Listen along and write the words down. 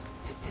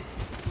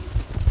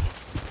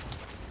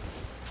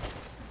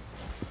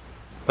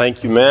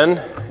Thank you, men,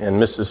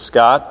 and Mrs.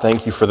 Scott.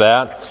 Thank you for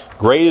that.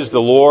 Great is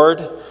the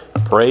Lord.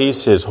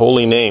 Praise His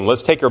holy name.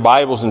 Let's take our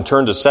Bibles and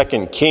turn to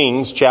 2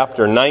 Kings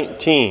chapter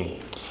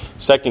 19.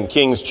 2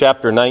 Kings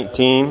chapter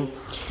 19.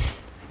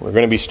 We're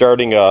going to be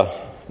starting a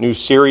new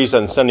series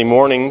on Sunday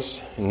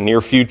mornings in the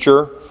near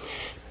future.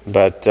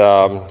 But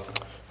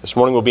this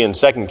morning we'll be in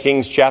 2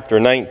 Kings chapter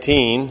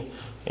 19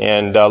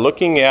 and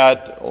looking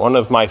at one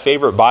of my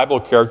favorite Bible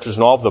characters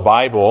in all of the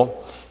Bible,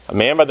 a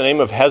man by the name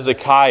of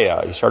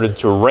Hezekiah. He started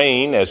to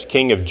reign as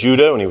king of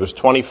Judah when he was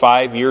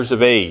 25 years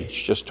of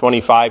age. Just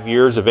 25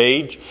 years of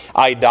age.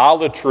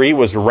 Idolatry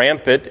was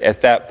rampant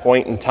at that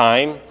point in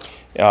time,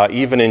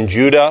 even in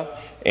Judah.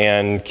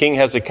 And King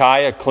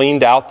Hezekiah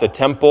cleaned out the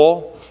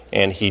temple,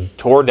 and he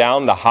tore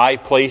down the high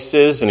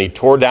places, and he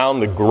tore down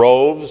the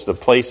groves, the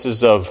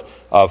places of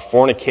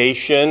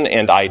fornication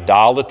and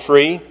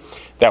idolatry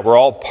that were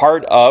all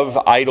part of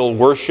idol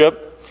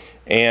worship.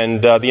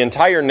 And the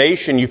entire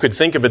nation, you could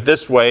think of it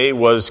this way,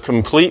 was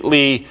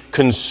completely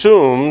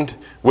consumed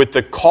with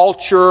the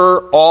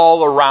culture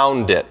all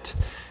around it.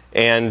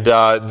 And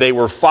they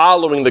were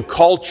following the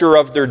culture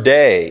of their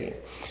day.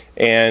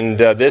 And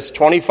this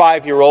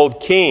 25-year-old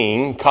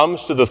king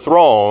comes to the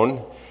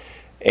throne,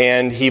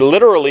 and he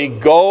literally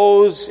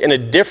goes in a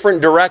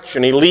different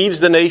direction. He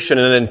leads the nation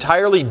in an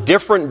entirely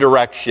different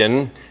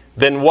direction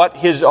than what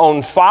his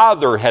own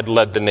father had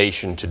led the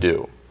nation to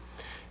do.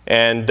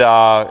 And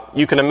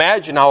you can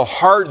imagine how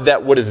hard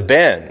that would have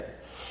been.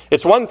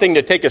 It's one thing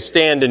to take a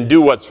stand and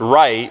do what's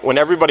right when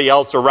everybody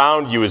else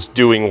around you is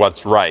doing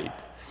what's right,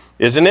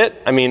 isn't it?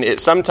 I mean,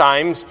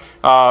 sometimes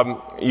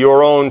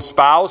your own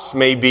spouse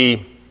may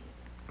be,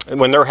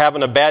 when they're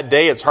having a bad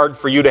day, it's hard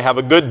for you to have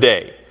a good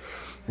day.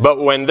 But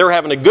when they're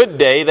having a good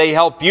day, they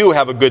help you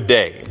have a good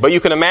day. But you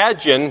can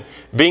imagine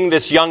being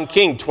this young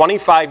king,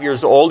 25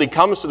 years old, he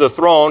comes to the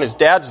throne, his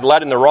dad's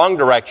led in the wrong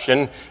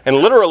direction, and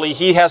literally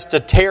he has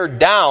to tear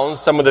down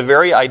some of the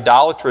very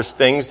idolatrous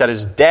things that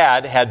his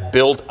dad had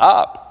built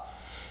up.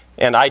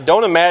 And I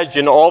don't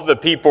imagine all the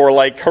people were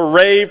like,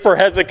 hooray for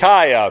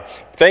Hezekiah,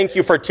 thank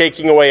you for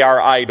taking away our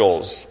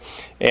idols.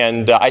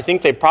 And I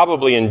think they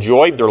probably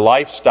enjoyed their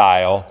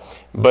lifestyle,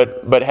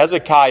 but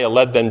Hezekiah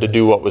led them to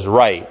do what was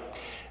right.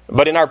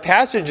 But in our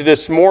passage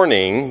this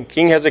morning,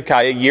 King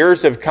Hezekiah,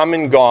 years have come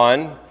and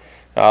gone.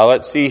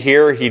 Let's see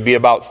here, he'd be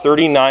about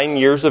 39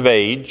 years of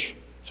age,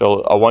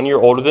 so 1 year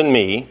older than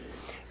me.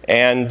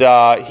 And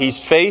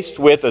he's faced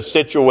with a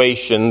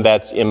situation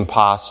that's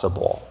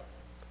impossible.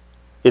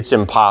 It's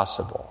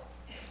impossible.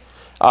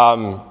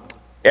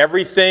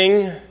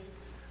 Everything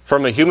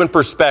from a human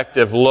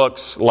perspective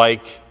looks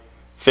like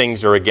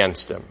things are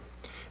against him.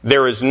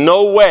 There is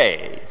no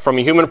way, from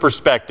a human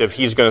perspective,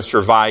 he's going to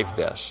survive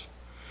this.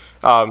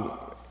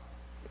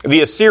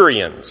 The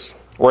Assyrians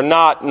were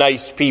not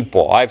nice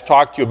people. I've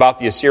talked to you about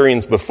the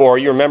Assyrians before.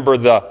 You remember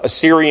the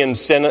Assyrian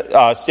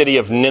city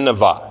of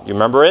Nineveh. You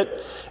remember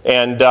it?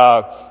 And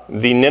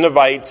the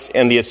Ninevites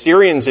and the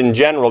Assyrians in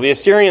general. The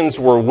Assyrians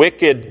were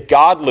wicked,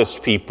 godless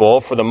people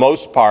for the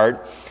most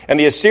part. And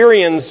the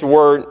Assyrians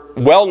were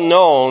well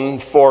known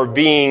for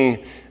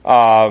being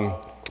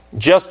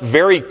just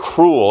very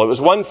cruel. It was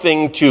one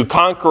thing to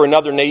conquer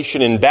another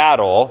nation in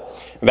battle.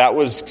 That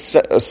was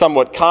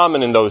somewhat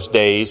common in those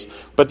days.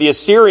 But the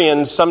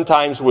Assyrians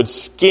sometimes would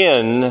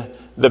skin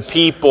the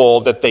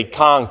people that they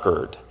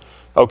conquered.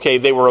 Okay,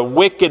 they were a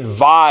wicked,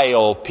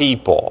 vile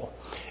people.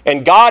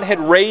 And God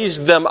had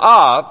raised them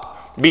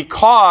up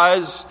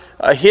because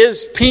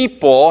His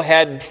people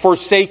had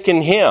forsaken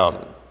Him.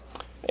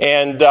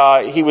 And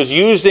He was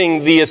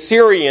using the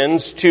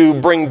Assyrians to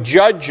bring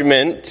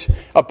judgment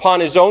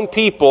upon His own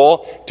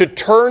people to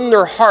turn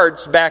their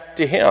hearts back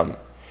to Him.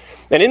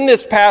 And in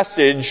this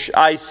passage,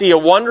 I see a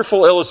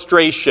wonderful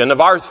illustration of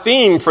our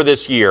theme for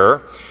this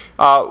year,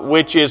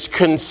 which is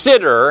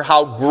consider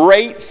how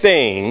great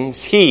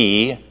things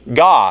He,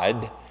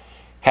 God,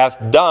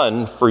 hath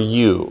done for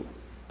you.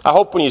 I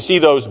hope when you see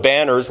those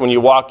banners, when you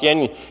walk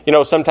in, you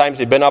know, sometimes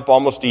they've been up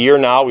almost a year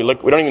now. We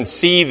don't even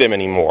see them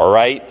anymore,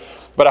 right?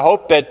 But I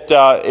hope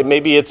that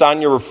maybe it's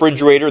on your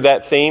refrigerator,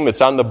 that theme.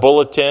 It's on the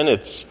bulletin.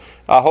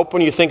 I hope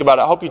when you think about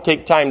it, I hope you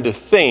take time to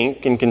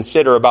think and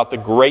consider about the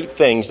great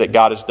things that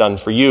God has done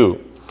for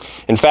you.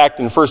 In fact,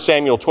 in 1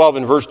 Samuel 12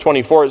 and verse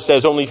 24, it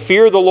says, only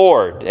fear the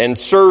Lord and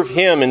serve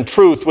Him in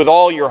truth with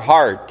all your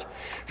heart.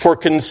 For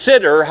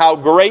consider how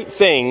great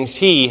things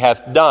He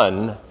hath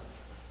done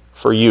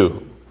for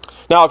you.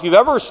 Now, if you've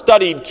ever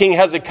studied King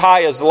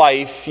Hezekiah's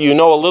life, you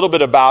know a little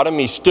bit about him.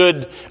 He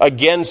stood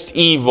against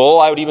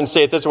evil. I would even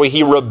say it this way.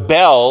 He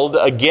rebelled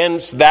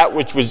against that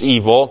which was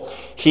evil.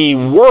 He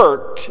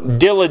worked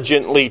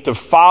diligently to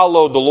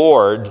follow the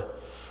Lord.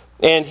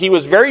 And he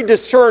was very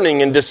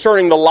discerning in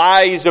discerning the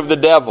lies of the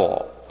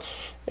devil.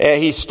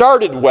 He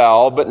started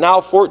well, but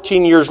now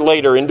 14 years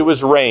later into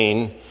his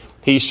reign,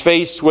 he's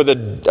faced with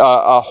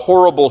a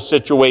horrible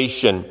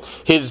situation.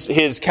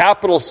 His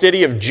capital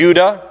city of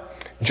Judah,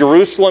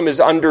 Jerusalem, is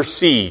under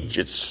siege.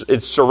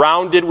 It's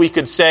surrounded, we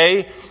could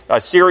say.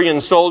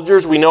 Assyrian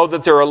soldiers, we know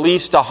that there are at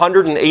least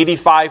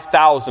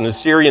 185,000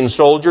 Assyrian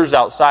soldiers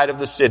outside of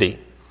the city.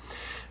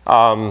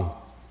 and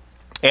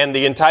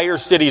the entire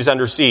city is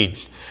under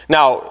siege.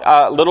 Now,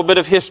 a little bit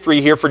of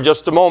history here for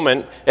just a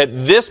moment.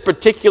 At this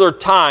particular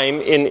time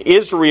in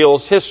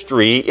Israel's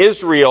history,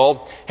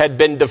 Israel had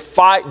been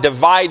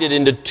divided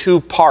into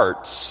two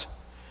parts.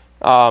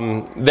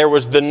 There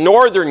was the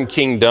northern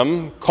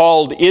kingdom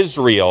called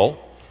Israel,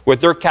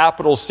 with their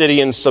capital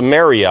city in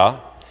Samaria.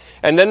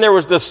 And then there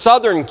was the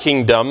southern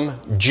kingdom,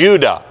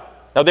 Judah.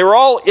 Now, they were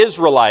all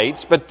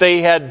Israelites, but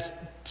they had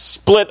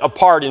split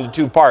apart into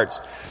two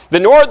parts. The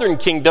northern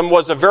kingdom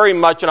was very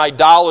much an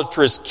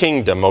idolatrous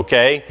kingdom,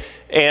 okay?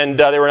 And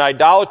they were an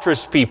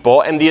idolatrous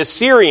people, and the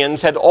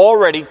Assyrians had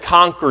already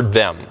conquered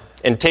them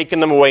and taken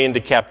them away into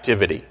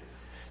captivity.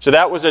 So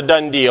that was a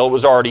done deal. It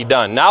was already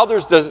done. Now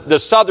there's the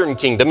southern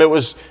kingdom. It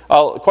was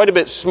quite a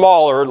bit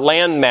smaller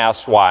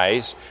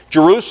landmass-wise.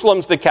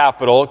 Jerusalem's the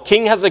capital.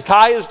 King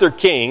Hezekiah is their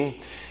king,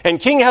 and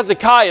King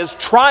Hezekiah is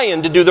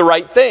trying to do the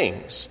right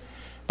things.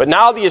 But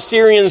now the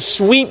Assyrians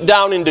sweep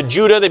down into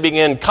Judah. They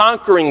begin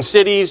conquering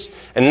cities,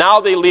 and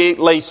now they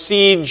lay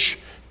siege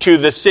to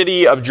the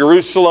city of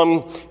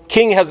Jerusalem.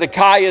 King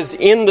Hezekiah is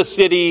in the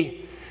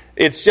city.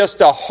 It's just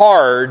a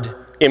hard,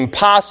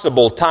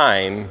 impossible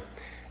time.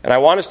 And I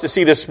want us to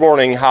see this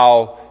morning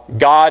how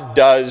God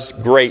does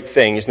great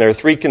things. And there are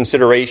three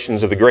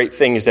considerations of the great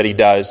things that he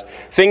does.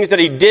 Things that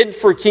he did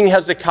for King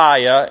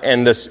Hezekiah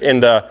and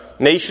the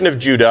nation of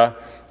Judah,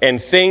 and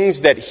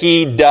things that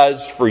he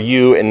does for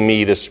you and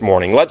me this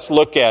morning. Let's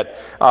look at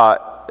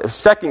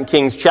 2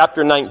 Kings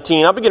chapter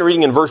 19. I'll begin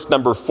reading in verse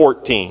number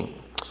 14.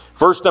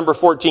 Verse number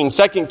 14,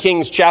 2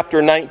 Kings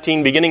chapter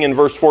 19, beginning in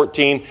verse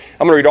 14.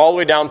 I'm going to read all the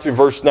way down through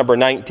verse number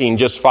 19,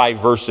 just 5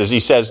 verses. He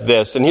says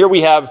this, and here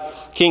we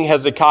have King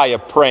Hezekiah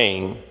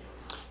praying.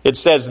 It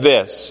says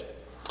this,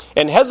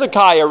 and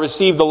Hezekiah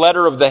received the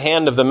letter of the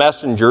hand of the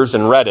messengers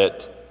and read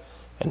it.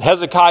 And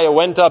Hezekiah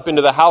went up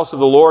into the house of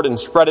the Lord and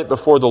spread it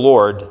before the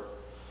Lord.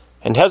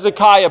 And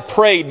Hezekiah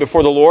prayed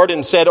before the Lord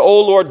and said,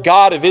 O Lord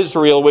God of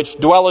Israel, which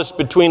dwellest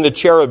between the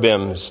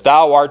cherubims,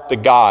 thou art the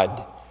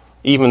God,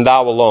 even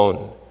thou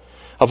alone.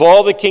 Of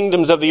all the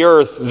kingdoms of the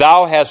earth,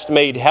 thou hast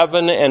made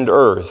heaven and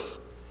earth.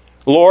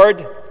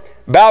 Lord,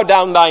 bow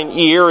down thine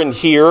ear and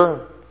hear.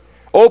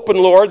 Open,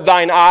 Lord,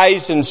 thine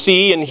eyes and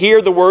see, and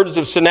hear the words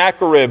of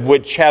Sennacherib,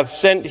 which hath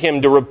sent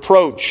him to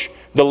reproach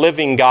the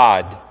living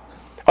God.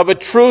 Of a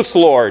truth,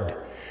 Lord,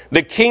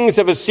 the kings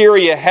of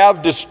Assyria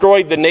have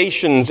destroyed the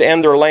nations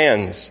and their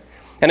lands,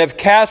 and have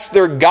cast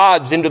their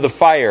gods into the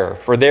fire,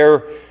 for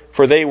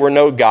they were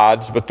no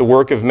gods, but the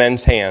work of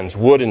men's hands,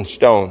 wood and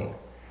stone.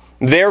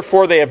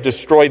 Therefore they have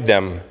destroyed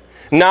them.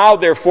 Now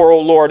therefore,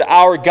 O Lord,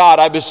 our God,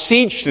 I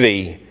beseech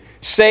thee,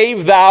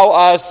 save thou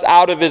us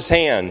out of his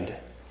hand,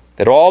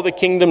 that all the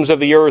kingdoms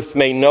of the earth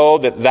may know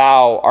that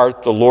thou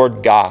art the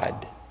Lord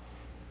God,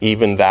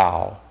 even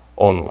thou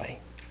only.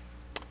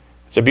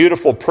 It's a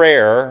beautiful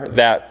prayer,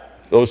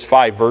 those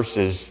 5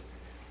 verses.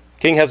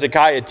 King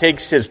Hezekiah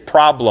takes his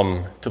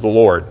problem to the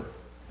Lord.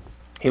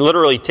 He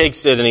literally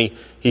takes it and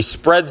he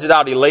spreads it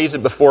out. He lays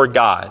it before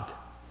God.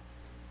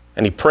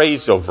 And he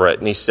prays over it.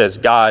 And he says,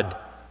 God,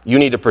 you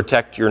need to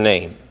protect your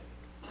name.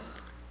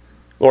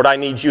 Lord, I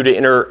need you to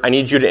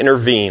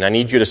intervene. I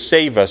need you to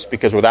save us,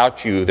 because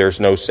without you, there's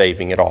no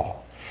saving at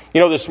all.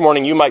 You know, this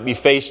morning you might be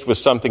faced with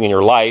something in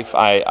your life.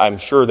 I'm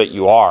sure that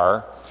you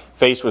are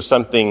faced with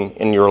something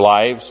in your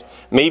lives.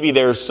 Maybe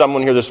there's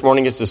someone here this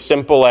morning, it's as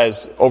simple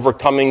as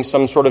overcoming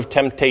some sort of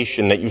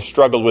temptation that you've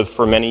struggled with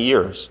for many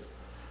years.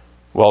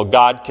 Well,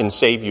 God can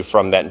save you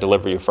from that and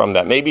deliver you from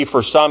that. Maybe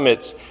for some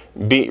it's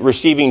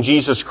receiving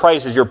Jesus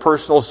Christ as your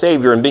personal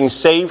Savior and being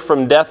saved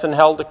from death and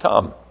hell to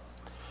come.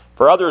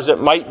 For others, it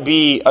might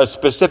be a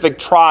specific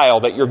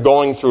trial that you're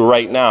going through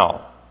right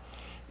now.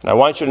 And I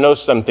want you to know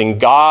something.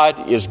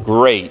 God is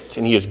great,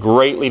 and he is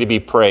greatly to be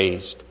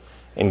praised.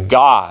 And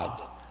God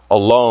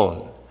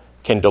alone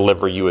can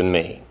deliver you and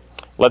me.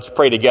 Let's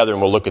pray together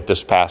and we'll look at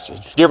this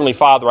passage. Dear Heavenly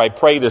Father, I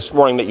pray this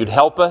morning that you'd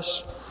help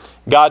us.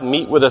 God,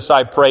 meet with us,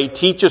 I pray.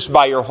 Teach us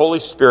by your Holy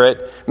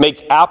Spirit.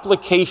 Make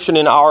application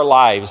in our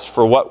lives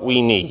for what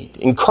we need.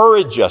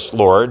 Encourage us,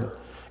 Lord,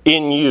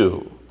 in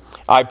you.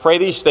 I pray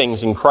these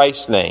things in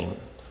Christ's name.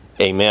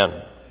 Amen.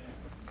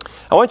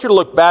 I want you to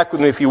look back with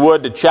me, if you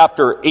would, to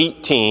chapter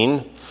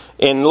 18.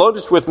 And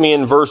notice with me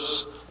in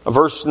verse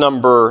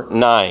number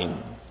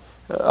 9.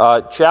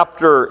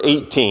 Chapter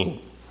 18.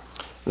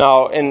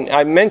 Now, and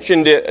I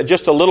mentioned it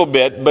just a little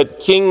bit, but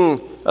King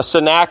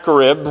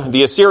Sennacherib,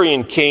 the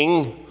Assyrian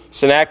king,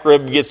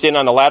 Sennacherib gets in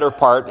on the latter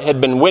part,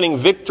 had been winning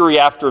victory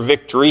after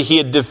victory. He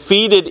had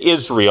defeated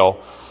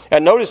Israel.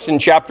 And notice in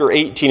chapter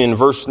 18 in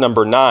verse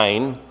number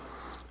 9,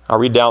 I'll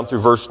read down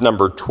through verse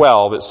number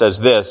 12, it says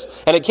this,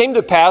 And it came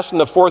to pass in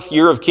the 4th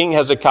year of King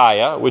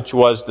Hezekiah, which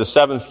was the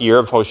 7th year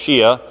of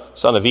Hoshea,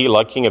 son of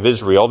Elah, king of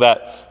Israel,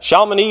 that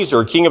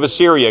Shalmaneser, king of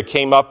Assyria,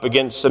 came up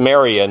against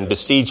Samaria and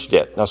besieged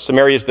it. Now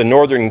Samaria is the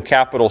northern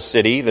capital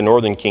city, the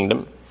northern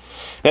kingdom.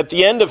 And at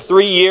the end of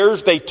 3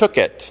 years, they took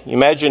it. You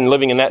imagine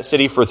living in that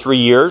city for 3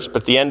 years,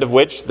 but at the end of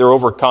which they're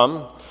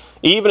overcome.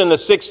 Even in the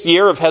 6th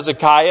year of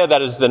Hezekiah,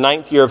 that is the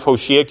 9th year of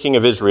Hoshea, king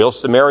of Israel,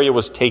 Samaria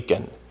was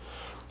taken.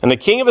 And the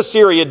king of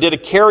Assyria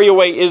did carry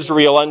away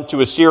Israel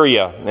unto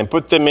Assyria, and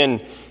put them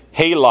in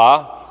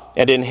Halah,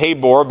 and in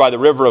Habor by the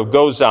river of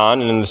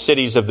Gozan, and in the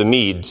cities of the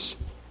Medes.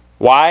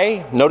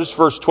 Why? Notice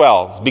verse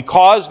 12.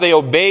 Because they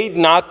obeyed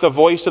not the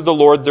voice of the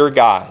Lord their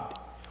God,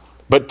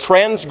 but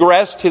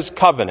transgressed his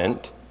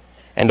covenant,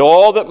 and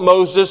all that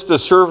Moses the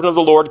servant of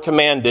the Lord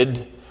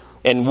commanded,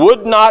 and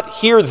would not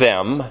hear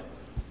them,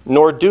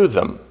 nor do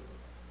them.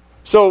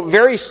 So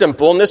very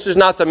simple, and this is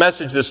not the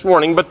message this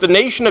morning, but the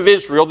nation of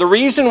Israel, the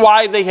reason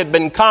why they had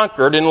been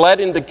conquered and led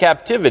into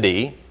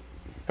captivity,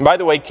 and by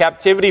the way,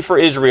 captivity for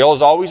Israel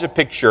is always a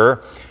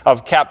picture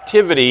of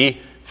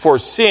captivity for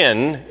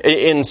sin,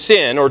 in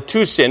sin, or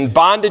to sin,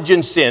 bondage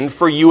in sin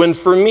for you and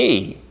for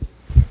me.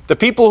 The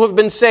people who have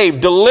been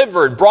saved,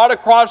 delivered, brought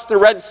across the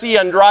Red Sea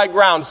on dry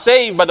ground,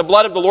 saved by the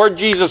blood of the Lord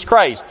Jesus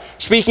Christ.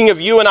 Speaking of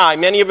you and I,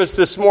 many of us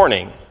this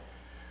morning.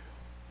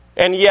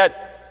 And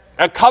yet,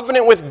 a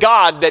covenant with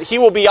God that he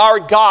will be our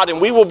God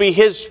and we will be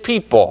his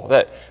people.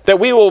 That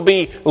we will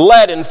be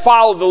led and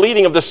follow the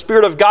leading of the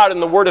Spirit of God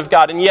and the Word of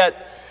God. And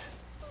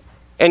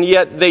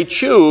yet they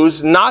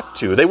choose not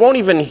to. They won't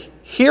even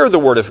hear the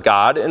Word of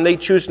God, and they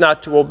choose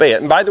not to obey it.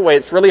 And by the way,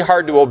 it's really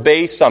hard to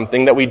obey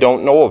something that we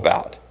don't know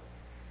about.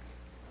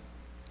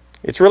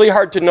 It's really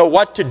hard to know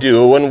what to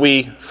do when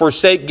we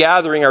forsake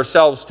gathering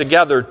ourselves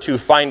together to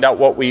find out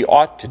what we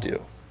ought to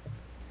do.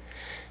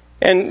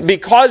 And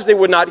because they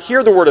would not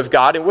hear the word of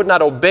God and would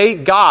not obey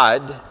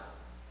God,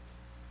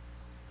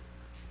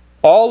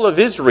 all of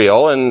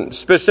Israel, and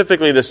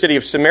specifically the city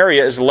of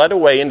Samaria, is led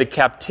away into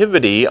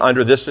captivity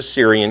under this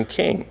Assyrian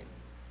king.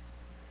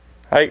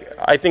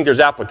 I think there's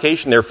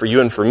application there for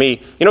you and for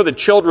me. You know, the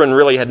children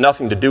really had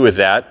nothing to do with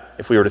that,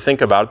 if we were to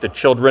think about it. The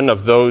children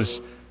of those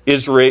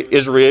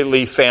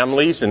Israeli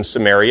families in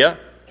Samaria.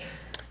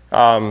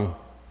 But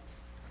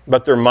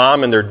their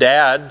mom and their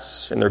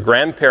dads and their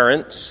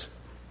grandparents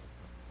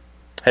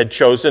had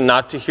chosen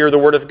not to hear the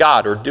word of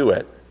God or do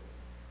it.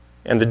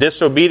 And the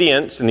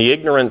disobedience and the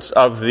ignorance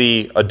of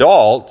the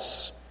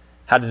adults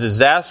had a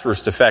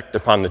disastrous effect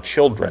upon the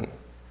children.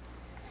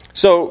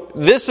 So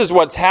this is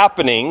what's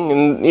happening,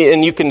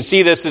 and you can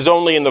see this is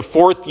only in the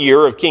 4th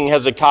year of King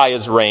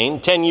Hezekiah's reign.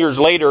 10 years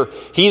later,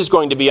 he's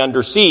going to be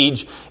under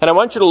siege. And I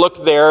want you to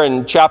look there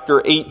in chapter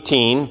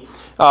 18.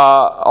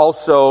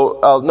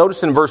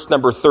 Notice in verse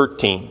number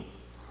 13.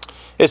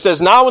 It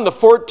says, Now in the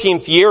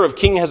 14th year of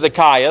King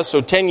Hezekiah, so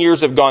 10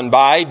 years have gone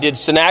by, did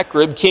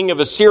Sennacherib, king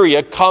of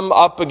Assyria, come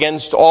up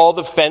against all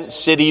the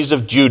fenced cities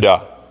of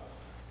Judah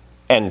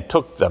and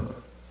took them.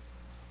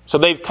 So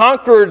they've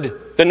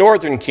conquered the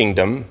northern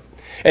kingdom,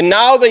 and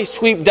now they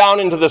sweep down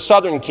into the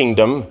southern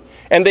kingdom,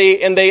 and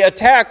they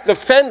attack the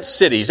fenced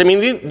cities. I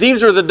mean,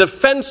 these are the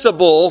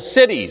defensible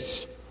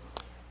cities.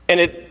 And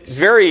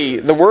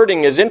the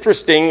wording is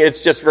interesting.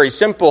 It's just very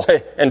simple,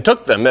 and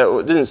took them.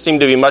 It didn't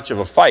seem to be much of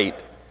a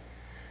fight.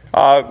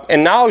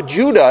 And now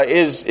Judah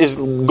is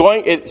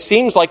going, it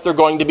seems like they're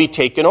going to be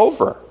taken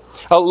over.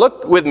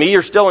 Look with me,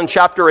 you're still in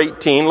chapter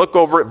 18. Look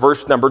over at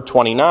verse number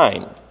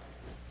 29.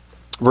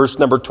 Verse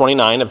number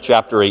 29 of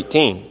chapter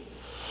 18.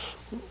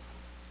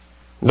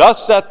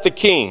 Thus saith the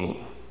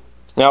king.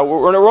 Now,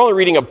 we're only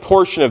reading a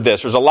portion of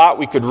this. There's a lot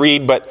we could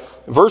read,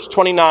 but verse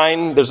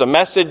 29, there's a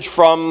message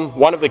from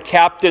one of the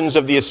captains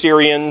of the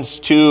Assyrians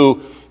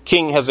to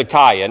King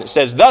Hezekiah. And it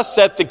says, Thus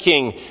saith the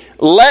king,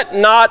 let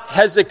not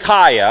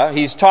Hezekiah,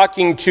 he's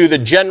talking to the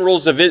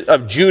generals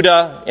of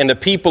Judah and the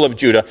people of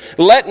Judah,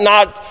 let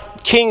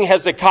not King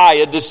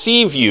Hezekiah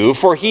deceive you,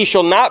 for he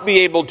shall not be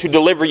able to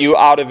deliver you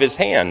out of his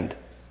hand.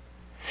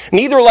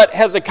 Neither let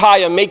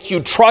Hezekiah make you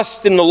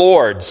trust in the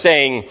Lord,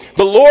 saying,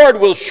 The Lord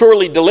will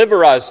surely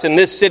deliver us, and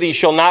this city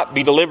shall not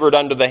be delivered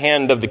unto the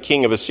hand of the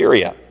king of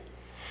Assyria.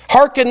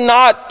 Hearken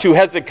not to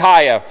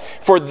Hezekiah,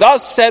 for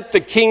thus saith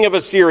the king of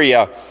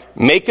Assyria,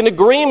 Make an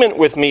agreement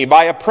with me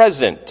by a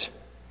present,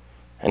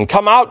 and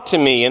come out to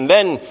me, and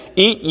then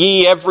eat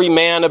ye every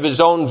man of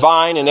his own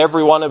vine, and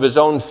every one of his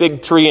own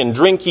fig tree, and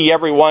drink ye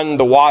every one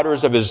the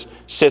waters of his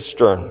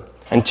cistern,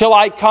 until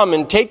I come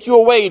and take you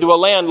away to a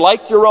land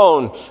like your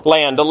own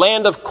land, a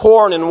land of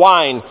corn and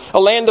wine, a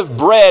land of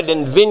bread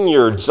and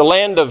vineyards, a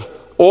land of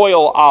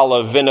oil,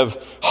 olive, and of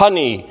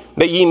honey,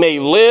 that ye may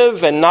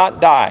live and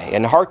not die.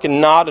 And hearken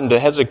not unto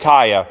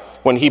Hezekiah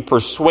when he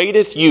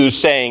persuadeth you,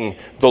 saying,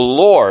 The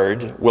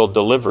Lord will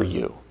deliver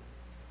you.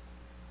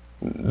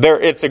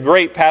 It's a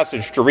great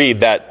passage to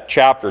read, that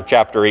chapter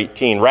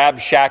 18.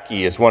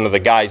 Rabshakeh is one of the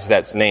guys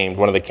that's named,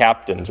 one of the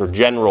captains or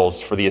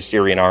generals for the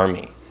Assyrian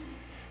army.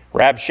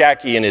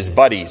 Rabshakeh and his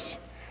buddies.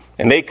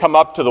 And they come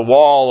up to the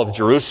wall of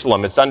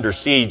Jerusalem. It's under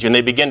siege. And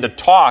they begin to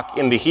talk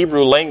in the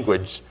Hebrew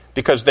language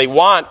because they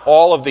want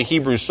all of the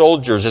Hebrew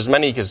soldiers, as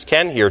many as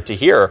can here, to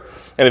hear.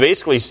 And they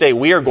basically say,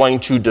 we are going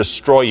to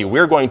destroy you.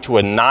 We're going to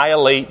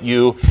annihilate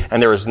you.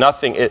 And there is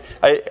nothing.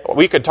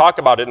 We could talk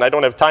about it, and I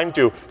don't have time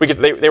to.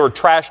 They were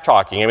trash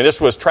talking. I mean,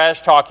 this was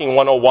trash talking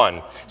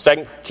 101.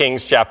 2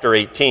 Kings chapter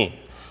 18.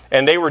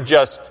 And they were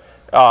just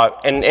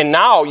And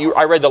now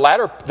I read the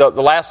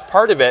last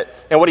part of it,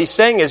 and what he's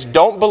saying is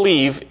don't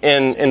believe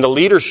in the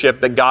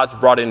leadership that God's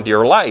brought into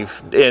your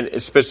life,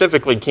 and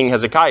specifically King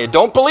Hezekiah.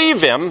 Don't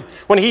believe him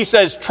when he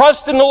says,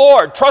 trust in the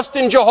Lord, trust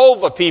in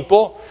Jehovah,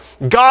 people.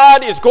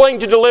 God is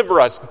going to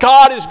deliver us.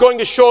 God is going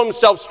to show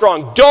himself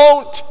strong.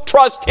 Don't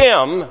trust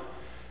him.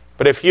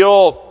 But if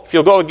you'll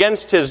go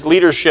against his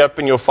leadership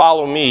and you'll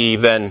follow me,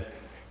 then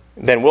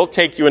we'll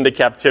take you into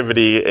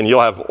captivity and you'll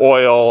have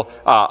oil,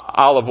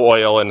 olive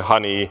oil and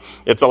honey.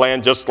 It's a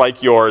land just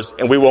like yours,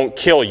 and we won't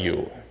kill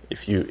you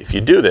if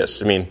you do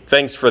this. I mean,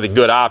 thanks for the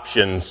good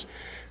options.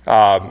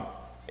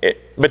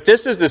 But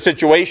this is the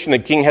situation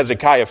that King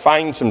Hezekiah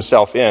finds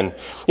himself in.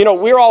 You know,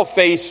 we're all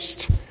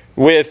faced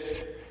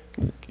with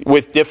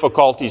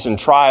difficulties and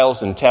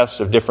trials and tests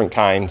of different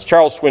kinds.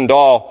 Charles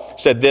Swindoll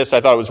said this,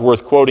 I thought it was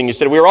worth quoting. He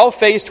said, we are all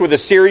faced with a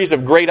series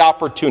of great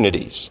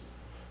opportunities,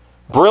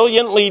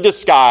 brilliantly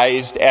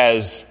disguised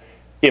as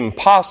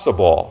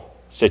impossible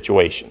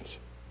situations.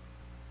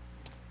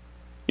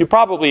 You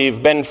probably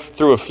have been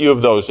through a few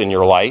of those in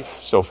your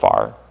life so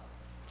far.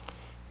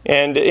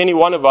 And any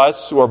one of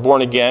us who are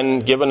born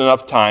again, given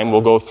enough time,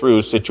 will go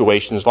through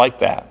situations like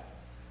that.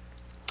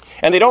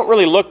 And they don't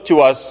really look to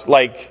us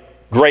like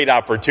great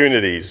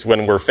opportunities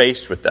when we're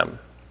faced with them.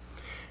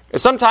 And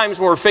sometimes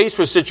when we're faced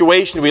with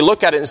situations, we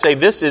look at it and say,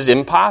 this is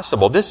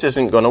impossible. This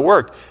isn't going to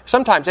work.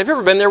 Sometimes, have you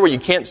ever been there where you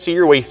can't see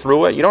your way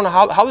through it? You don't know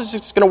how is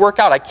this going to work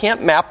out? I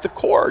can't map the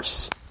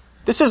course.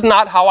 This is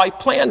not how I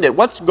planned it.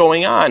 What's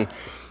going on?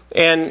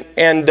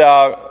 And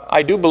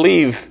I do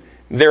believe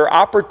there are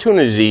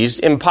opportunities,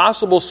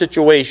 impossible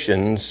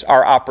situations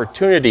are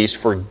opportunities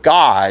for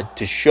God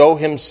to show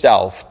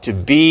himself to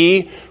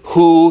be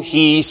who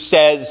he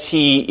says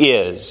he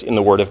is in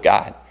the Word of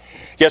God.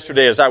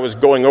 Yesterday, as I was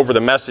going over the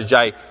message,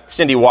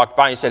 Cindy walked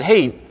by and said,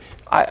 hey,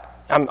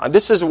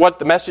 this is what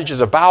the message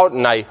is about.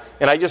 And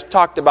I just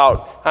talked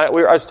about, I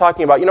was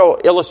talking about,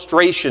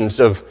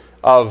 illustrations of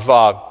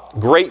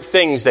great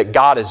things that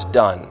God has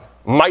done,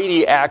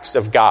 mighty acts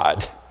of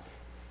God.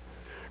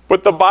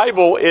 But the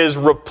Bible is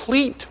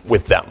replete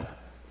with them.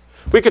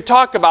 We could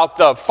talk about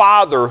the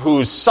father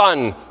whose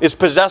son is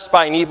possessed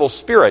by an evil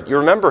spirit. You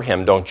remember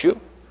him, don't you?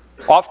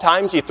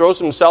 Oftentimes he throws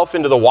himself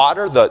into the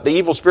water. The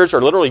evil spirits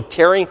are literally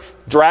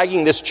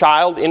dragging this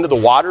child into the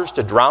waters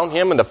to drown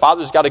him, and the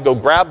father's got to go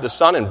grab the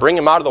son and bring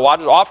him out of the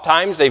waters.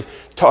 Oftentimes they've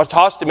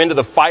tossed him into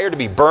the fire to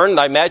be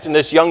burned. I imagine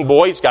this young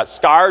boy's got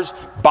scars,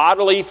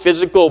 bodily,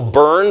 physical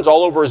burns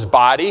all over his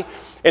body.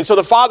 And so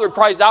the father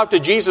cries out to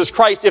Jesus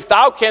Christ, if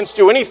thou canst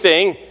do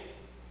anything,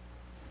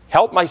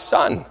 help my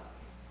son.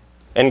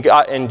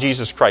 And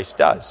Jesus Christ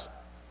does.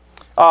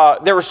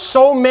 There are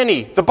so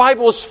many. The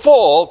Bible is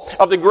full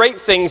of the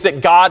great things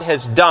that God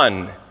has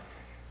done.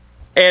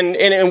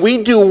 And we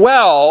do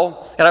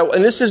well,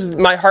 and this is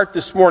my heart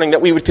this morning,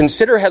 that we would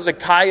consider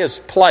Hezekiah's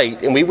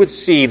plight, and we would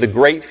see the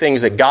great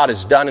things that God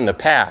has done in the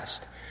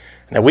past.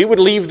 And that we would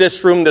leave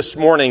this room this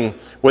morning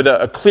with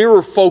a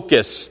clearer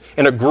focus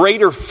and a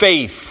greater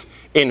faith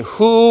in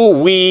who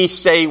we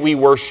say we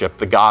worship,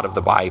 the God of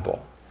the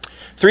Bible.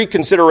 3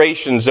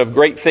 considerations of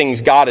great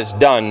things God has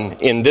done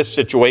in this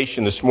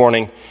situation this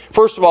morning.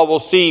 First of all,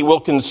 we'll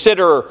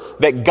consider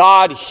that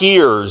God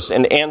hears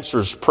and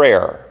answers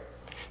prayer.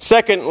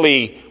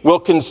 Secondly, we'll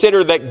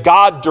consider that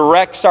God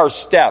directs our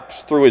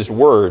steps through his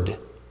word.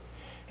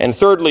 And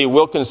thirdly,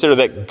 we'll consider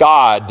that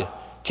God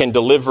can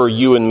deliver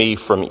you and me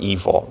from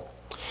evil.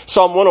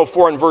 Psalm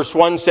 104 and verse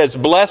 1 says,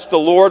 bless the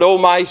Lord, O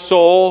my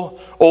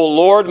soul, O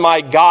Lord my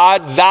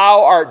God,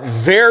 thou art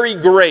very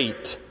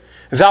great.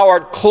 Thou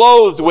art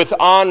clothed with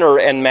honor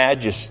and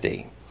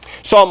majesty.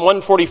 Psalm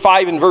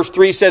 145 and verse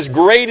 3 says,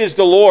 great is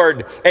the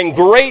Lord and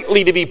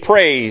greatly to be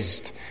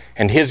praised,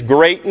 and his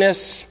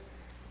greatness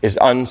is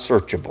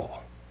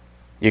unsearchable.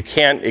 You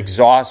can't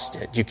exhaust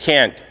it.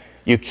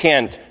 You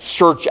can't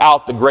search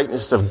out the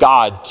greatness of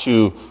God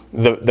to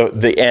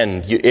the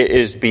end. It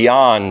is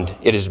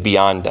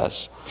beyond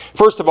us.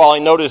 First of all, I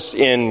notice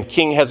in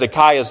King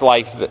Hezekiah's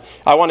life that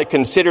I want to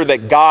consider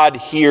that God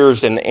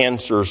hears and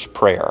answers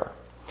prayer.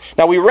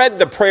 Now, we read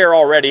the prayer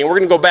already, and we're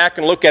going to go back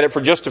and look at it for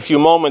just a few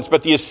moments,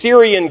 but the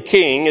Assyrian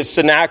king is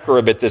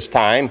Sennacherib at this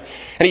time,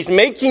 and he's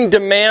making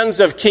demands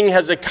of King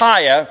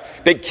Hezekiah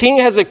that King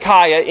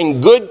Hezekiah,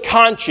 in good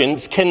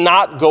conscience,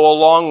 cannot go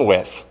along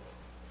with.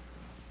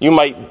 You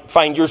might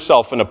find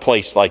yourself in a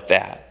place like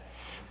that.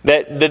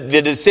 That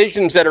the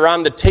decisions that are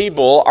on the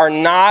table are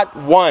not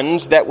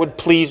ones that would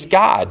please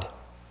God.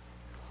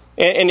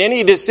 And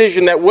any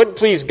decision that would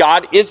please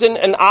God isn't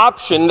an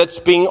option that's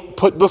being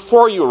put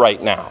before you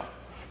right now.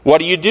 What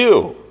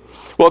do?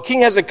 Well,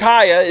 King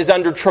Hezekiah is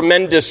under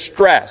tremendous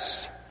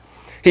stress.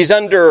 He's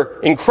under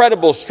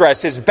incredible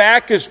stress. His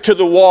back is to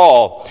the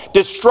wall.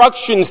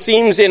 Destruction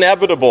seems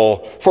inevitable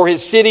for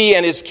his city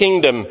and his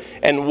kingdom.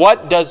 And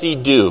what does he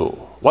do?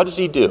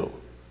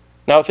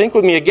 Now think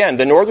with me again.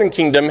 The northern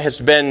kingdom has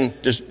been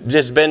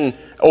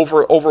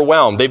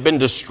overwhelmed. They've been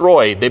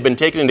destroyed. They've been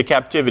taken into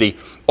captivity.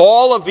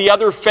 All of the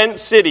other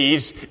fenced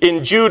cities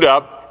in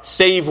Judah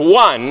save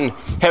one,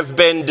 have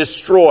been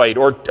destroyed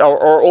or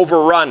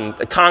overrun,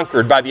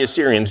 conquered by the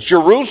Assyrians.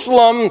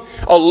 Jerusalem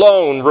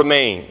alone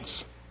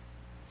remains.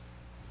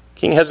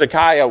 King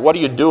Hezekiah, what are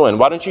you doing?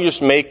 Why don't you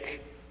just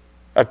make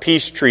a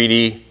peace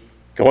treaty,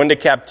 go into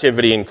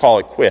captivity, and call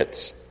it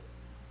quits?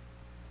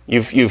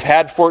 You've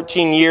had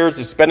 14 years.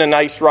 It's been a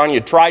nice run. You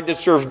tried to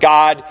serve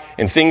God,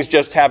 and things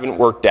just haven't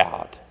worked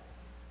out.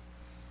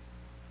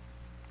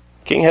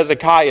 King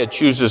Hezekiah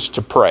chooses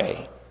to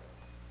pray.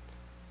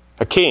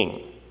 A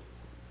king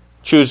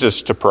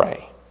chooses to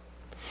pray.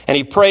 And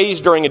he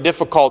prays during a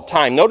difficult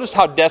time. Notice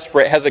how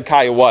desperate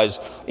Hezekiah was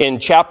in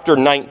chapter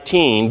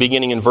 19,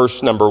 beginning in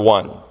verse number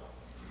 1.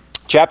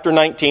 Chapter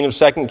 19 of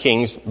 2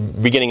 Kings,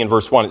 beginning in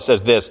verse 1, it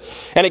says this,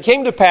 "And it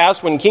came to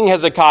pass when King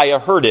Hezekiah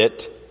heard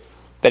it,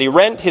 that he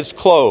rent his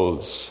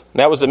clothes." And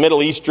that was a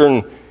Middle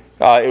Eastern,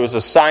 it was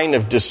a sign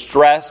of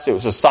distress. It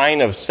was a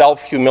sign of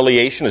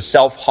self-humiliation, of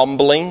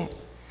self-humbling.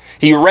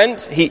 He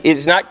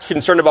is not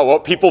concerned about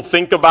what people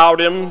think about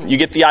him. You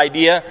get the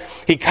idea?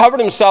 He covered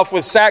himself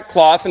with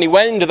sackcloth, and he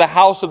went into the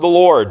house of the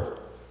Lord.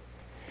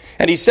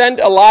 And he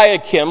sent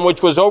Eliakim,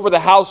 which was over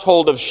the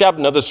household of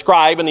Shebna, the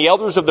scribe, and the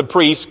elders of the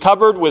priests,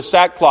 covered with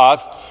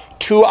sackcloth,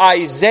 to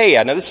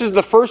Isaiah. Now, this is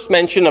the first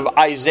mention of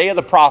Isaiah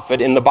the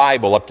prophet in the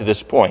Bible up to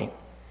this point.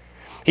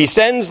 He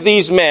sends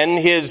these men,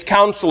 his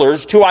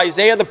counselors, to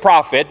Isaiah the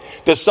prophet,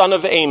 the son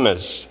of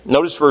Amos.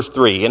 Notice verse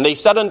 3. "And they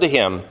said unto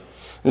him,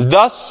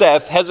 Thus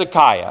saith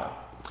Hezekiah,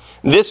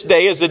 This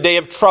day is a day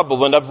of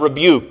trouble and of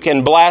rebuke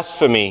and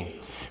blasphemy.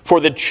 For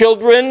the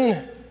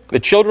children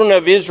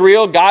of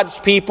Israel, God's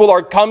people,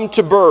 are come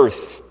to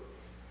birth,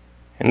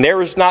 and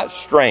there is not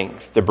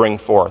strength to bring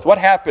forth." What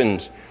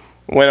happens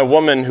when a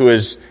woman who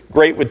is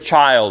great with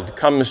child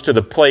comes to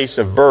the place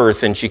of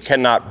birth and she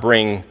cannot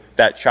bring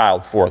that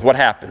child forth? What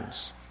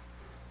happens?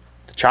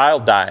 The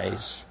child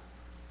dies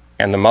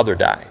and the mother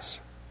dies.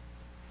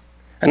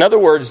 In other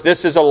words,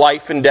 this is a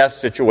life and death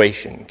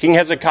situation. King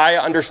Hezekiah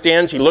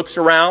understands. He looks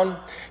around.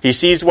 He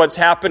sees what's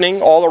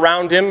happening all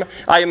around him.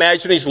 I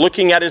imagine he's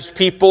looking at his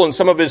people and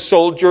some of his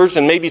soldiers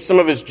and maybe some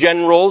of his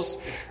generals.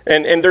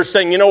 And they're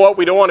saying, you know what,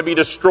 we don't want to be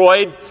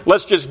destroyed.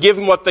 Let's just give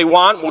them what they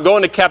want. We'll go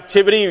into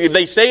captivity.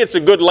 They say it's a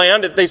good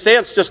land. They say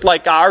it's just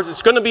like ours.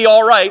 It's going to be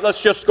all right.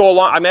 Let's just go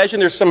along. I imagine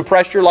there's some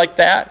pressure like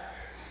that.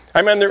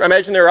 I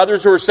imagine there are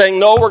others who are saying,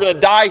 no, we're going to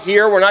die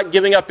here. We're not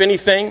giving up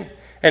anything.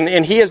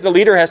 And he, as the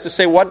leader, has to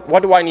say,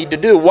 what do I need to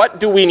do? What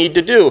do we need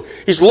to do?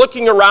 He's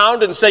looking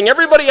around and saying,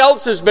 everybody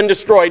else has been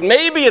destroyed.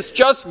 Maybe it's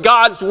just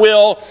God's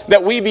will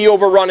that we be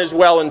overrun as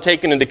well and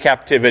taken into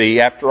captivity.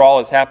 After all,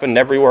 it's happened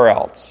everywhere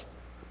else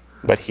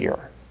but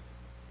here.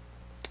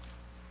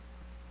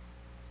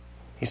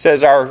 He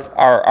says,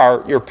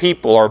 your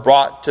people are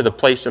brought to the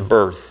place of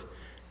birth,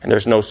 and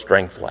there's no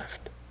strength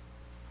left.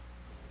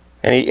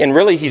 And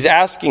really, he's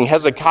asking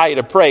Hezekiah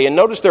to pray. And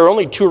notice there are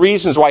only two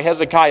reasons why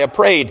Hezekiah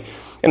prayed.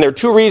 And there are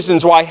two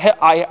reasons why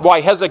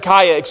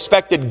Hezekiah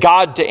expected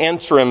God to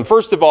answer him.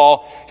 First of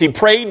all, he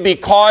prayed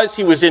because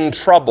he was in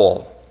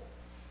trouble.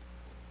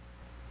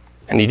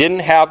 And he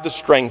didn't have the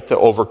strength to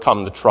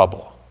overcome the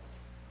trouble.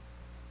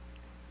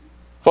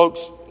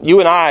 Folks, you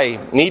and I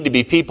need to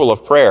be people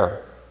of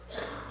prayer.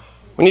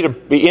 We need to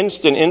be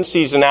instant, in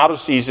season, out of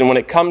season when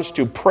it comes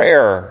to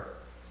prayer.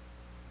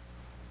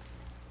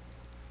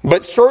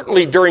 But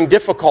certainly during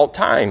difficult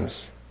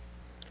times.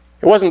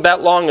 It wasn't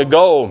that long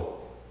ago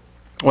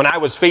when I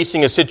was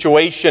facing a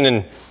situation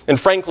and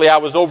frankly I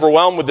was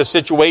overwhelmed with the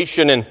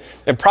situation and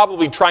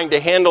probably trying to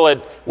handle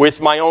it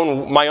with my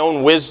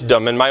own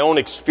wisdom and my own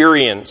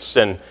experience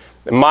and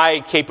my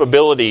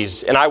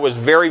capabilities, and I was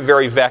very,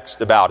 very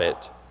vexed about it.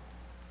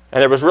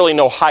 And there was really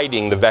no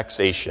hiding the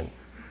vexation.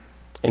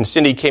 And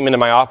Cindy came into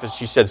my office.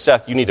 She said,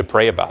 "Seth, you need to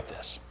pray about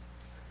this."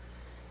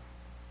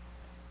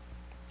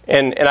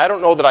 And I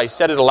don't know that I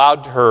said it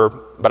aloud to her,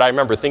 but I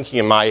remember thinking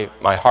in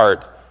my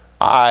heart,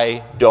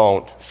 I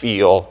don't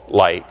feel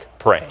like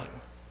praying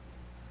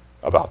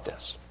about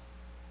this.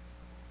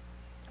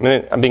 I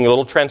mean, I'm being a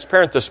little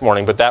transparent this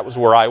morning, but that was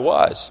where I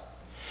was.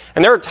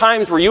 And there are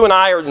times where you and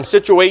I are in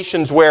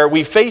situations where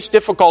we face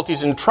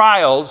difficulties and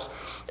trials,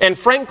 and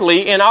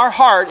frankly, in our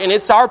heart, and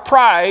it's our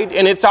pride,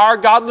 and it's our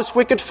godless,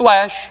 wicked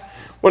flesh,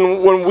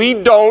 when we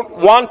don't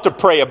want to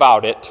pray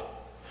about it.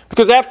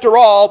 Because after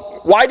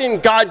all, why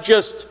didn't God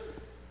just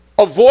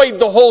avoid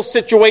the whole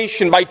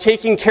situation by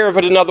taking care of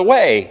it another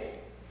way?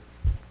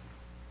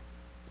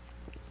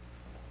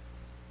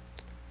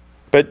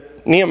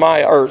 But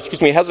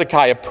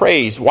Hezekiah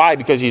prays. Why?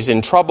 Because he's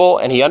in trouble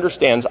and he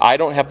understands, I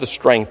don't have the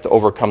strength to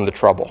overcome the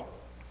trouble.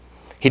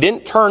 He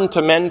didn't turn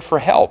to men for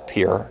help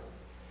here.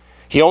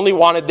 He only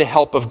wanted the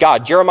help of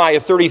God. Jeremiah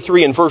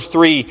 33 and verse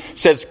 3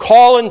 says,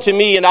 "Call unto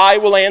me and I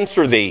will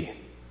answer thee,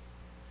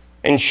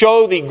 and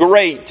show thee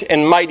great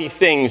and mighty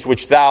things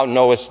which thou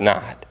knowest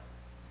not."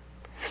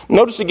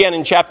 Notice again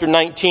in chapter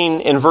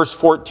 19 in verse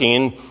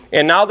 14,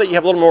 and now that you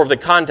have a little more of the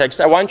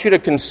context, I want you to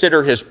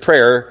consider his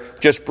prayer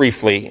just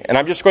briefly. And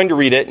I'm just going to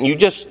read it, and you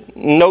just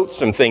note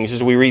some things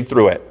as we read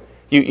through it.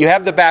 You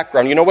have the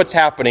background. You know what's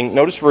happening.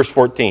 Notice verse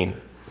 14.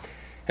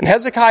 And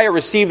Hezekiah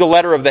received the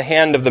letter of the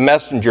hand of the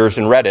messengers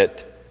and read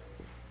it.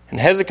 And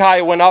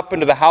Hezekiah went up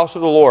into the house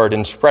of the Lord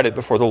and spread it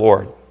before the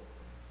Lord.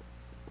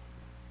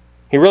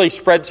 He really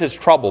spreads his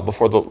trouble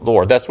before the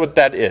Lord. That's what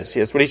that is.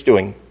 That's what he's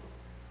doing.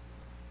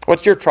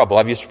 What's your trouble?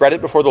 Have you spread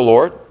it before the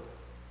Lord?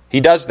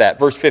 He does that.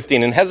 Verse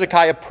 15, and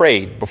Hezekiah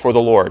prayed before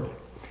the Lord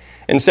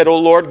and said, O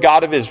Lord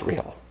God of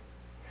Israel,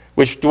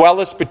 which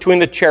dwellest between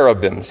the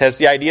cherubims, has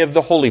the idea of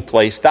the holy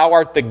place. Thou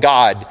art the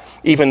God,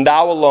 even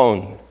thou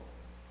alone.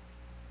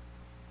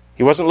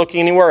 He wasn't looking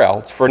anywhere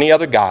else for any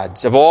other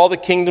gods. Of all the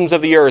kingdoms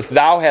of the earth,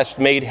 thou hast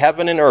made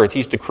heaven and earth.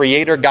 He's the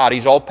creator God.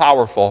 He's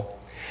all-powerful.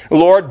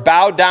 Lord,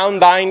 bow down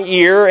thine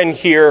ear and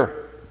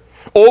hear.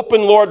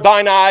 Open, Lord,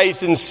 thine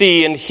eyes and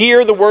see, and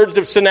hear the words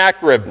of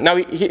Sennacherib. Now,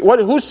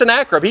 who's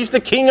Sennacherib? He's the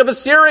king of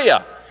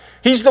Assyria.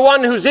 He's the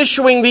one who's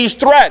issuing these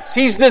threats.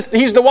 He's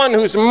the one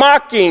who's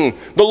mocking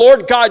the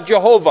Lord God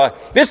Jehovah.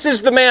 This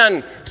is the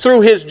man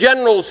through his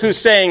generals who's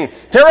saying,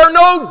 there are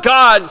no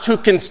gods who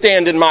can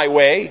stand in my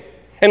way.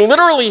 And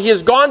literally he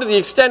has gone to the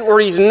extent where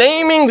he's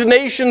naming the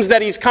nations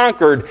that he's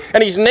conquered,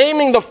 and he's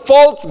naming the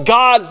false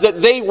gods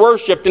that they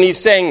worshipped, and he's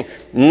saying,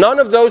 none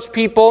of those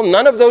people,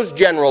 none of those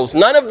generals,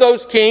 none of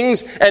those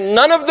kings, and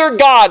none of their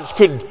gods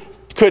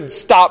could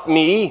stop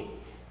me,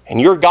 and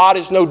your God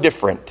is no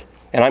different.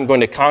 And I'm going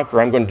to conquer,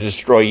 I'm going to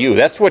destroy you.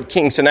 That's what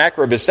King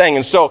Sennacherib is saying.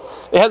 And so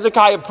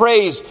Hezekiah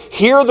prays,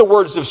 hear the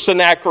words of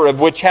Sennacherib,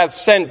 which hath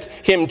sent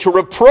him to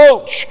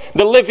reproach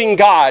the living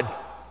God.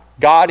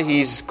 God,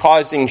 he's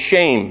causing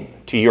shame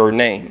to your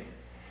name.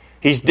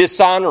 He's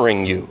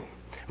dishonoring you.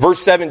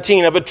 Verse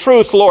 17, of a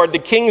truth, Lord, the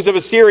kings of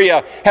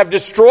Assyria have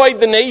destroyed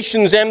the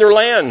nations and their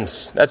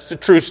lands. That's the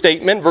true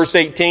statement. Verse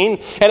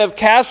 18, and have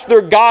cast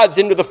their gods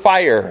into the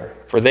fire,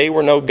 for they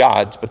were no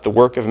gods, but the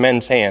work of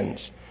men's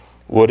hands,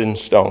 wood and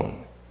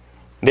stone.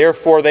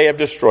 Therefore they have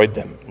destroyed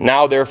them.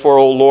 Now therefore,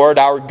 O Lord,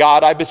 our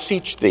God, I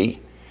beseech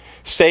thee,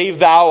 save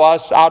thou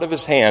us out of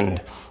his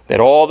hand, that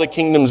all the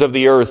kingdoms of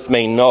the earth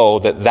may know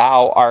that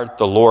thou art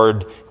the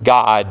Lord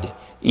God,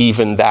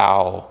 even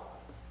thou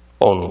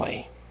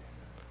only.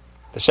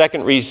 The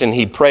second reason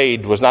he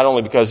prayed was not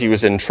only because he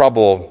was in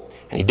trouble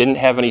and he didn't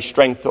have any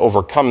strength to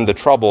overcome the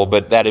trouble,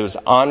 but that it was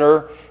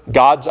honor,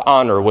 God's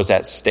honor was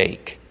at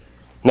stake.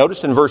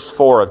 Notice in verse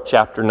 4 of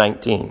chapter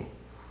 19,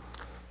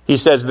 he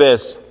says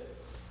this,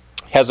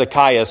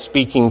 Hezekiah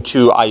speaking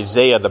to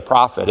Isaiah the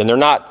prophet, and they're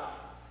not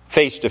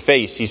face to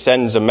face. He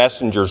sends the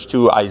messengers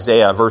to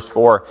Isaiah. Verse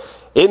 4,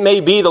 it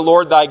may be the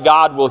Lord thy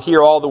God will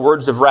hear all the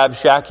words of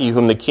Rabshakeh,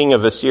 whom the king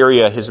of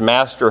Assyria, his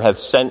master, hath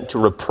sent to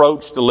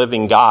reproach the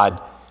living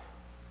God,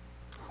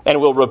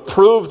 and will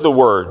reprove the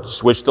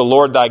words which the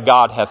Lord thy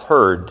God hath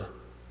heard.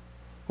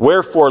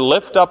 Wherefore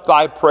lift up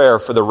thy prayer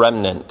for the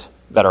remnant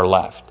that are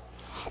left.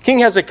 King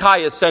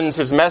Hezekiah sends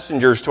his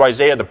messengers to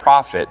Isaiah the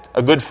prophet,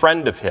 a good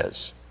friend of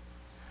his.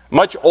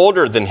 Much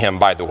older than him,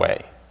 by the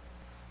way.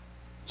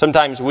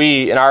 Sometimes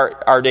we, in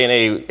our day and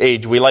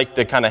age, we like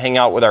to kind of hang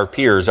out with our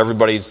peers.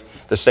 Everybody's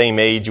the same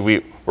age.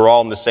 We're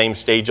all in the same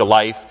stage of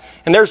life.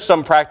 And there's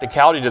some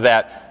practicality to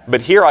that.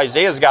 But here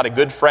Isaiah's got a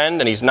good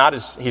friend, and he's not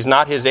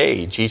his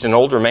age. He's an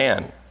older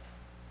man.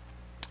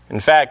 In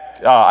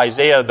fact,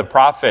 Isaiah the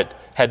prophet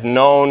had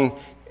known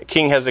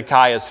King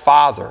Hezekiah's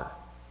father.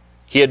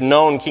 He had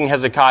known King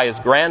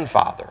Hezekiah's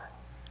grandfather.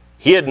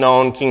 He had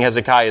known King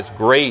Hezekiah's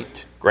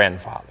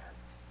great-grandfather.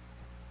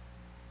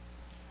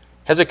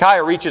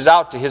 Hezekiah reaches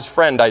out to his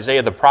friend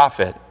Isaiah the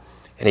prophet,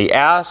 and he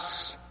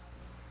asked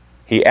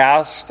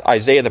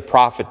Isaiah the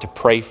prophet to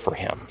pray for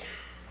him.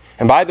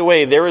 And by the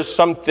way, there are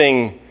some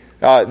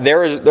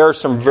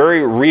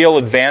very real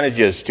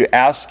advantages to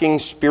asking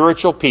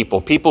spiritual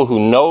people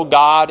who know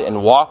God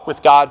and walk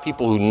with God,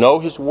 people who know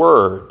his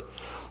word.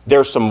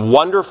 There's some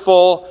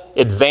wonderful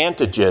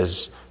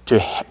advantages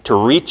to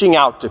reaching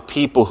out to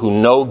people who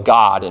know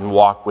God and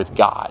walk with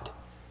God.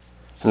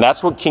 And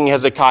that's what King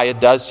Hezekiah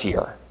does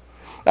here.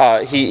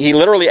 He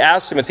literally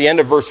asks him at the end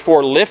of verse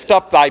 4, lift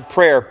up thy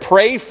prayer,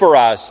 pray for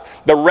us,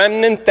 the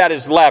remnant that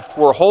is left.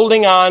 We're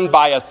holding on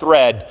by a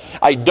thread.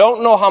 I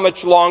don't know how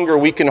much longer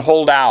we can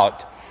hold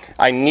out.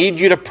 I need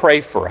you to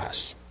pray for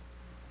us.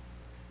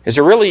 Is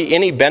there really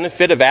any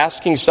benefit of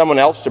asking someone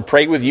else to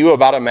pray with you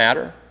about a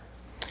matter?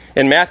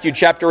 In Matthew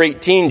chapter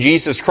 18,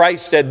 Jesus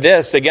Christ said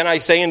this, again I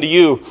say unto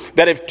you,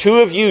 that if two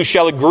of you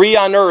shall agree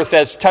on earth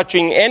as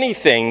touching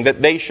anything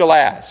that they shall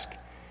ask,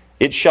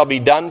 it shall be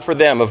done for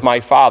them of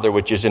my Father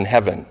which is in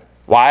heaven.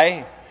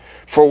 Why?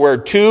 For where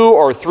 2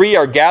 or 3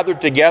 are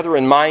gathered together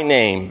in my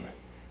name,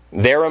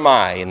 there am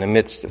I in the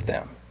midst of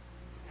them.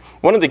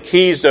 One of the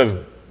keys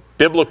of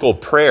biblical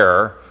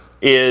prayer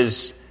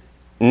is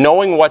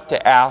knowing what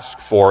to ask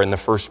for in the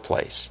first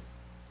place.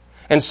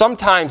 And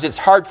sometimes it's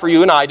hard for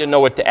you and I to know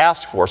what to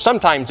ask for.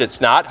 Sometimes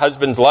it's not.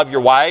 Husbands, love your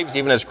wives,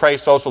 even as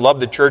Christ also loved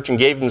the church and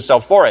gave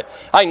himself for it.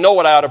 I know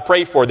what I ought to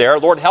pray for there.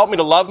 Lord, help me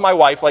to love my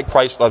wife like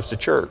Christ loves the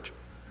church.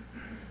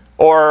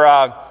 Or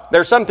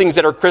there are some things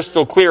that are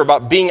crystal clear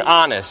about being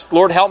honest.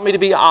 Lord, help me to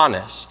be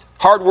honest.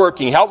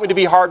 Hardworking, help me to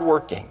be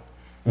hardworking.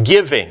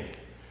 Giving,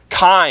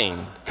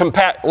 kind,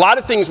 a lot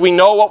of things we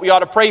know what we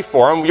ought to pray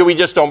for, and we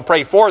just don't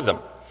pray for them.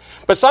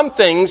 But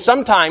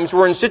sometimes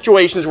we're in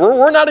situations where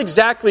we're not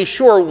exactly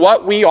sure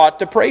what we ought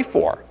to pray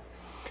for.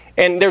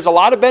 And there's a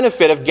lot of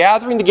benefit of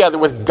gathering together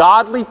with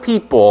godly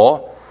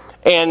people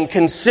and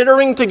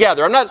considering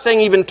together. I'm not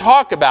saying even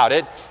talk about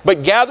it,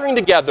 but gathering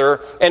together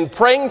and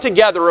praying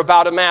together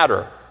about a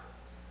matter.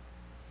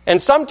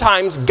 And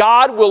sometimes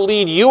God will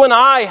lead you and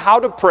I how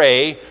to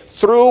pray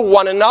through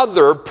one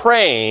another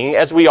praying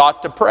as we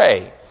ought to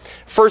pray.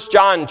 1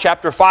 John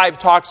chapter 5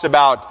 talks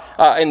about,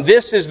 and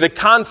this is the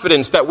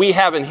confidence that we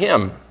have in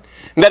Him,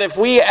 that if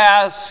we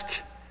ask,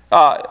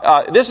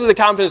 this is the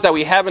confidence that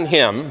we have in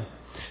Him.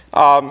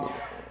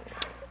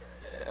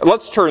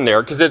 Let's turn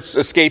there because it's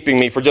escaping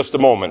me for just a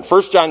moment.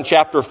 1 John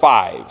chapter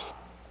 5,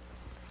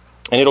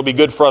 and it'll be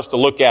good for us to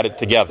look at it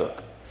together.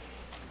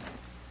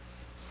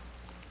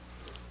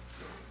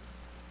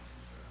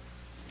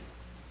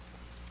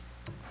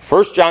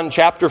 First John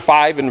chapter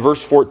 5 and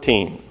verse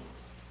 14.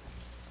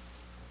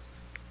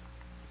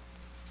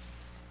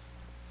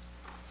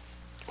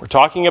 We're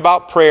talking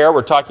about prayer.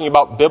 We're talking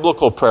about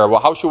biblical prayer. Well,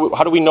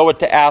 how do we know what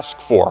to ask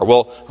for?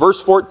 Well,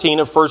 verse 14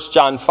 of 1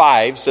 John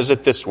 5 says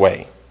it this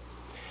way.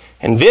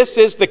 And this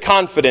is the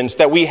confidence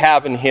that we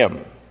have in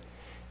Him,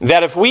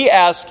 that if we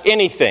ask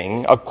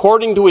anything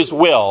according to His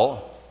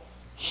will,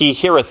 He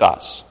heareth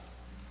us.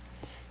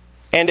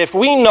 And if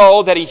we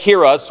know that He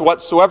heareth us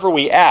whatsoever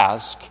we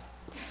ask,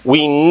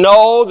 we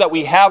know that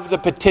we have the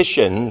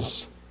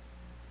petitions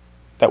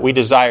that we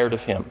desired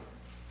of Him.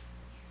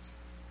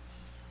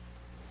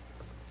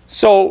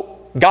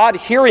 So, God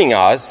hearing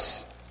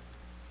us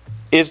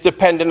is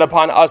dependent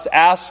upon us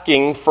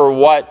asking for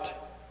what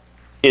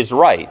is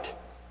right.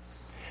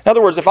 In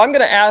other words, if I'm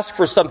going to ask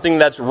for something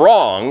that's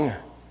wrong,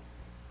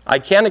 I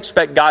can't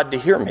expect God to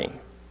hear me.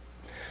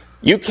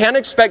 You can't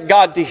expect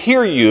God to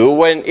hear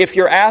you if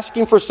you're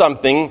asking for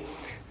something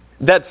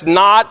that's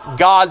not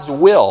God's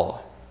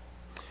will.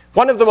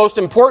 One of the most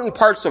important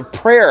parts of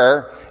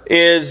prayer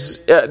is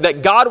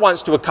that God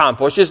wants to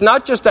accomplish is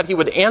not just that He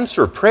would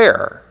answer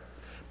prayer,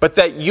 but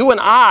that you and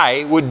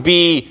I would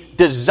be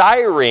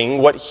desiring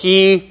what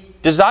He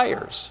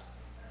desires.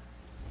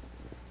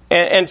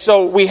 And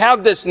so we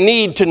have this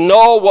need to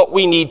know what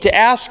we need to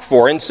ask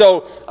for. And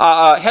so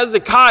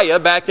Hezekiah,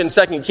 back in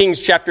 2 Kings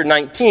chapter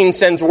 19,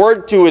 sends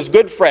word to his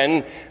good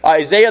friend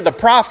Isaiah the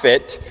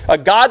prophet, a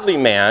godly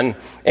man,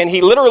 and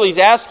he literally is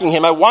asking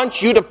him, I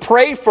want you to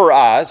pray for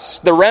us,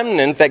 the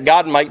remnant, that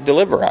God might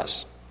deliver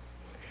us.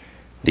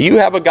 Do you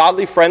have a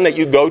godly friend that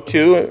you go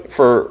to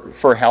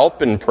for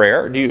help in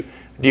prayer? Do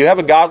you have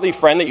a godly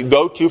friend that you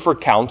go to for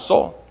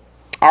counsel?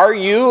 Are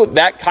you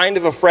that kind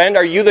of a friend?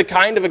 Are you the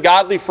kind of a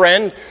godly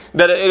friend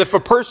that if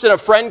a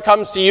friend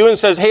comes to you and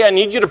says, hey, I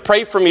need you to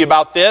pray for me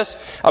about this.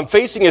 I'm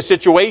facing a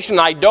situation.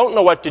 I don't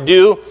know what to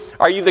do.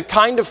 Are you the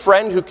kind of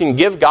friend who can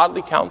give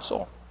godly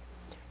counsel?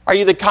 Are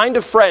you the kind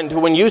of friend who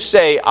when you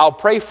say, I'll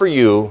pray for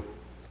you,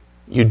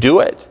 you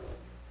do it?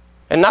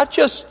 And not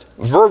just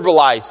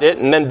verbalize it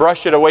and then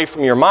brush it away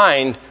from your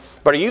mind,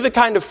 but are you the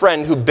kind of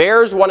friend who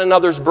bears one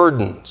another's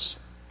burdens?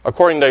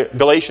 According to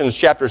Galatians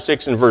chapter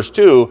 6 and verse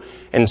 2,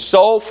 and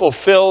so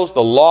fulfills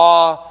the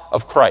law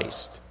of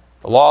Christ,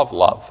 the law of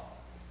love.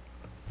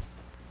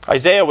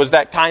 Isaiah was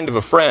that kind of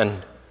a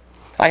friend.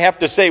 I have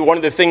to say, one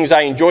of the things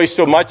I enjoy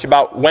so much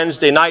about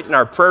Wednesday night in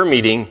our prayer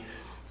meeting,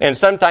 and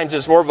sometimes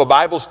it's more of a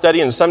Bible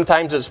study and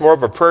sometimes it's more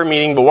of a prayer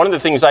meeting, but one of the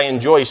things I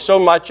enjoy so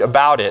much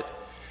about it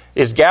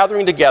is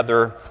gathering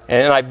together,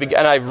 and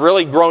I've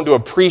really grown to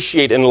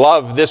appreciate and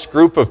love this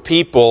group of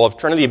people of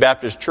Trinity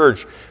Baptist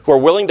Church who are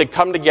willing to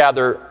come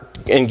together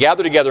and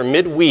gather together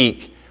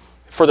midweek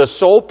for the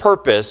sole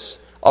purpose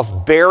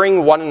of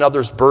bearing one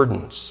another's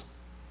burdens.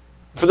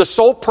 For the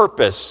sole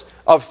purpose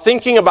of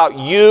thinking about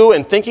you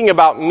and thinking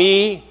about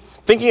me,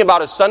 thinking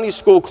about a Sunday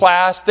school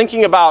class,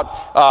 thinking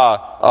about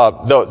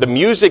the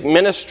music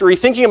ministry,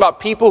 thinking about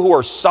people who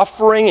are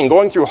suffering and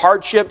going through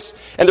hardships.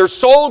 And their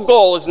sole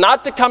goal is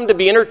not to come to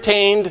be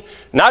entertained,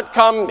 not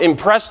come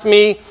impress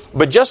me,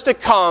 but just to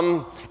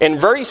come and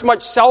very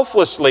much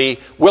selflessly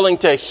willing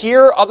to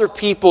hear other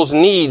people's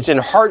needs and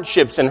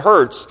hardships and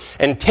hurts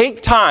and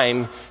take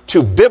time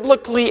to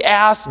biblically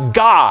ask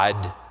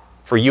God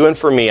for you and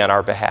for me on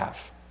our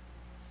behalf.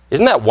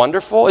 Isn't that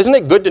wonderful? Isn't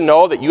it good to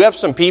know that you have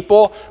some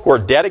people who are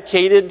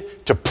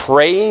dedicated to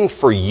praying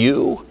for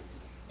you?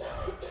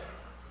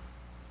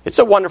 It's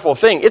a wonderful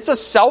thing. It's a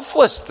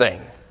selfless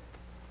thing.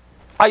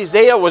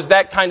 Isaiah was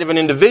that kind of an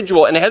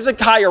individual, and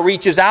Hezekiah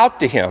reaches out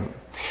to him.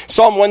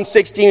 Psalm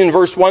 116 and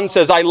verse 1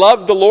 says, I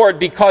love the Lord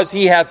because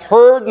He hath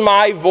heard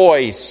my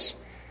voice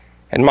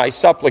and my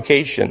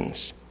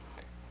supplications,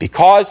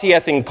 because He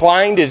hath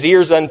inclined His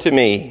ears unto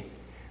me.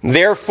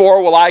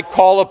 Therefore will I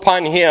call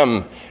upon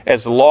Him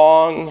as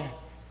long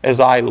as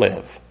I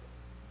live.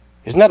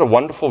 Isn't that a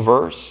wonderful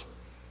verse?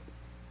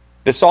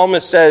 The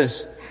psalmist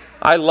says,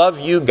 I love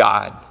you,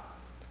 God,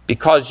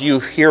 because you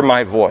hear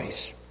my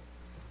voice.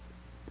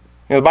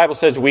 And the Bible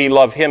says we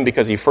love Him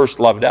because He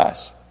first loved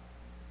us.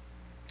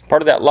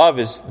 Part of that love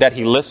is that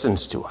He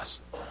listens to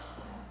us.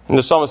 And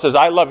the psalmist says,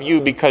 I love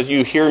you because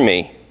you hear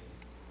me.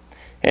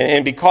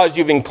 And because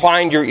you've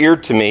inclined your ear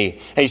to me,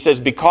 and he says,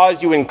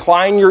 because you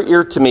incline your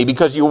ear to me,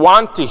 because you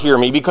want to hear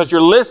me, because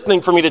you're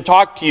listening for me to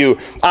talk to you,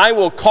 I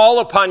will call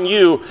upon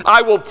you,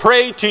 I will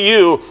pray to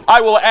you, I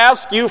will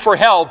ask you for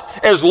help.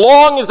 As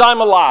long as I'm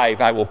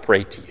alive, I will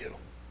pray to you.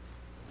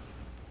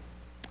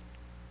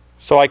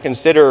 So I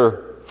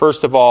consider,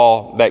 first of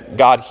all, that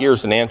God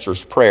hears and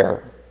answers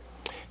prayer.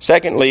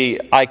 Secondly,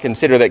 I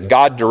consider that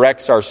God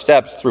directs our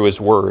steps through his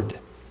word.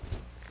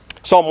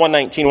 Psalm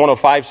 119,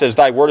 105 says,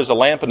 thy word is a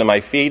lamp unto my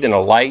feet and a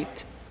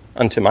light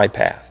unto my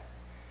path.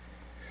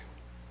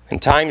 In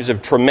times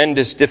of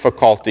tremendous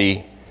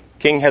difficulty,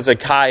 King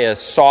Hezekiah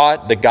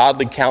sought the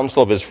godly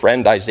counsel of his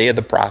friend Isaiah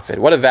the prophet.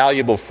 What a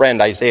valuable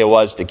friend Isaiah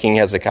was to King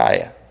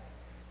Hezekiah.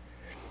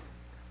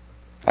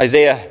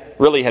 Isaiah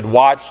really had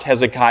watched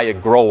Hezekiah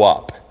grow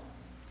up.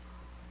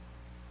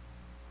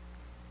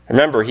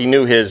 Remember, he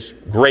knew his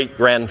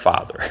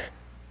great-grandfather.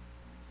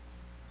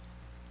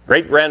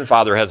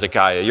 Great-grandfather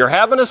Hezekiah, you're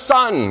having a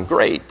son,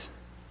 great.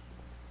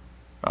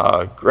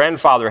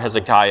 Grandfather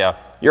Hezekiah,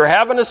 you're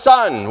having a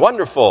son,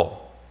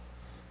 wonderful.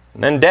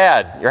 And then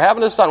Dad, you're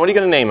having a son, what are you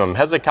going to name him?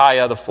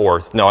 Hezekiah the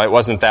fourth. No, it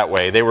wasn't that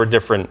way. They were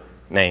different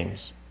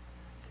names.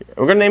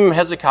 We're going to name him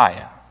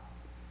Hezekiah.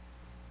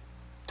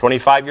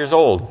 25 years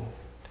old.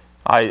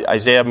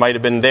 Isaiah might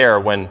have been there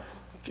when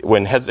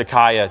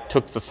Hezekiah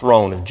took the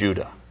throne of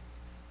Judah.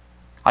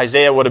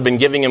 Isaiah would have been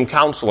giving him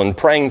counsel and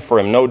praying for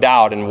him, no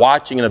doubt, and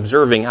watching and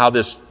observing how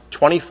this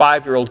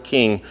 25-year-old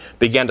king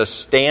began to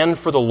stand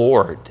for the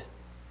Lord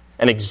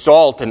and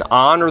exalt and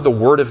honor the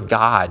word of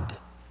God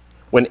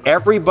when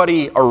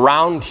everybody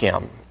around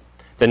him,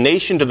 the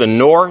nation to the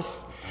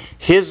north,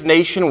 his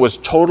nation was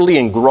totally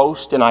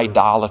engrossed in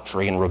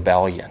idolatry and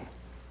rebellion.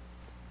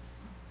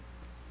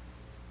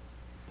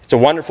 It's a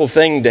wonderful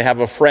thing to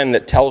have a friend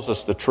that tells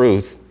us the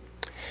truth.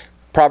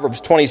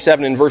 Proverbs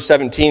 27 and verse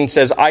 17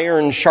 says,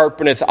 iron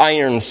sharpeneth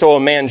iron, so a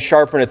man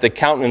sharpeneth the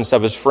countenance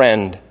of his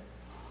friend.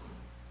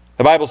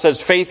 The Bible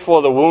says, faithful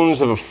are the wounds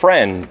of a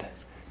friend,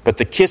 but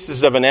the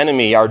kisses of an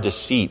enemy are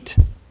deceit.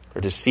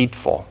 They're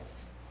deceitful.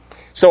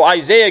 So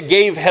Isaiah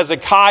gave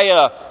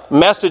Hezekiah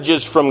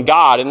messages from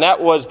God, and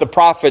that was the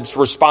prophet's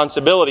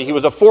responsibility. He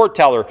was a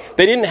foreteller.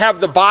 They didn't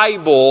have the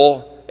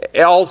Bible,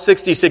 all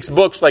 66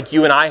 books like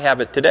you and I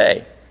have it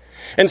today.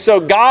 And so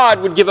God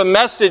would give a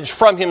message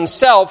from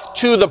himself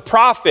to the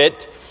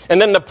prophet,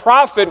 and then the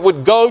prophet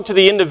would go to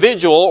the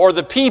individual or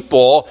the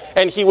people,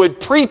 and he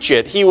would preach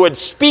it, he would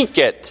speak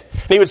it,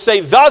 and he would say,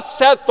 thus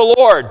saith the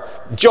Lord,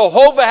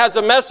 Jehovah has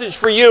a message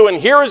for you, and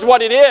here is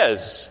what it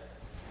is.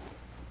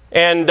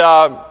 And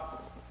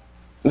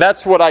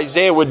that's what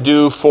Isaiah would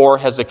do for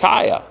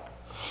Hezekiah.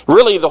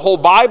 Really, the whole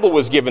Bible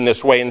was given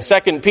this way. In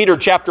 2 Peter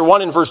chapter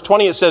 1 and verse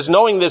 20, it says,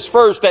 knowing this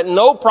first, that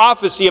no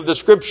prophecy of the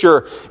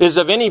Scripture is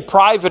of any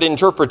private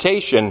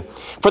interpretation.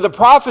 For the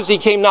prophecy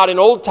came not in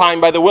old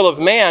time by the will of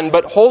man,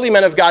 but holy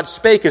men of God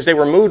spake as they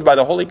were moved by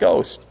the Holy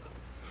Ghost.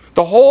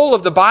 The whole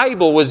of the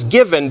Bible was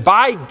given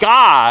by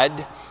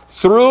God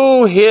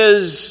through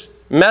his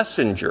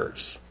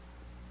messengers.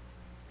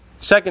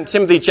 2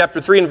 Timothy chapter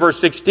 3 and verse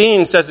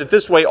 16 says it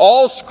this way,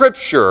 all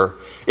Scripture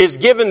is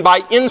given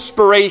by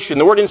inspiration.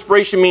 The word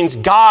inspiration means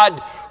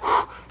God,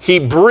 he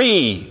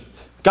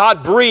breathed.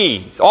 God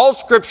breathed. All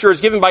Scripture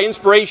is given by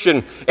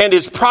inspiration and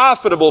is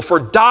profitable for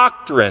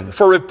doctrine,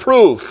 for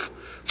reproof,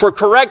 for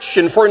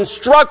correction, for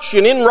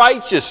instruction in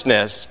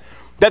righteousness,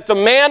 that the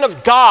man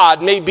of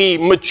God may be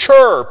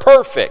mature,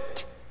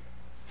 perfect,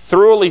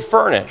 thoroughly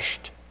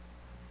furnished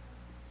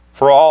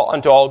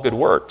unto all good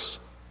works,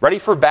 ready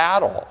for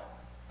battle.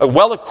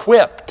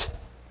 Well-equipped,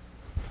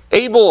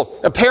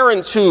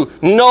 parents who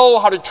know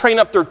how to train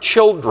up their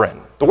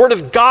children. The Word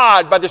of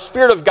God, by the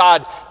Spirit of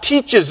God,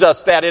 teaches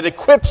us that. It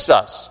equips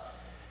us.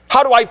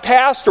 How do I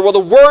pastor? Well, the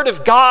Word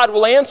of God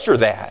will answer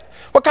that.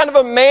 What kind of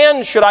a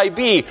man should I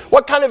be?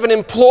 What kind of an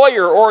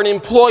employer or an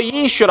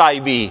employee should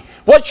I be?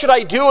 What should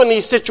I do in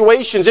these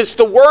situations? It's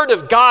the Word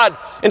of God.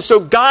 And so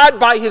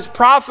God, by his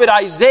prophet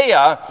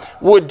Isaiah,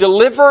 would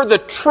deliver the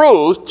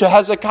truth to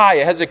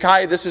Hezekiah.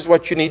 Hezekiah, this is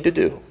what you need to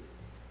do.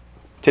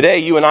 Today,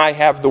 you and I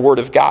have the Word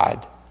of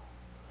God.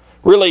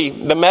 Really,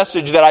 the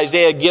message that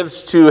Isaiah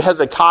gives to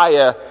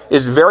Hezekiah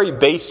is very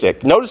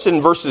basic. Notice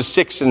in verses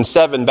 6 and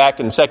 7 back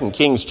in 2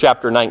 Kings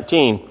chapter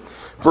 19,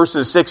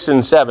 verses 6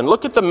 and 7.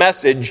 Look at the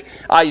message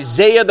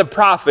Isaiah the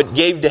prophet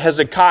gave to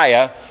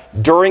Hezekiah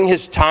during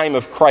his time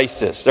of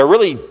crisis. There are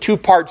really two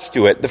parts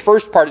to it. The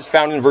first part is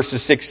found in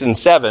verses 6 and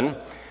 7.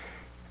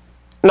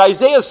 And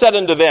Isaiah said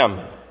unto them,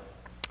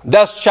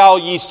 thus shall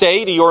ye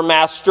say to your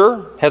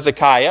master,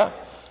 Hezekiah,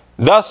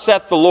 thus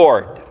saith the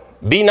Lord,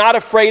 be not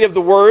afraid of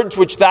the words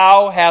which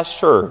thou hast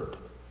heard.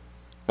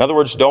 In other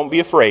words, don't be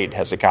afraid,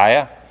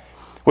 Hezekiah,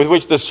 with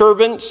which the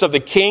servants of the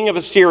king of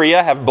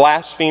Assyria have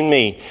blasphemed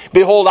me.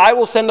 Behold, I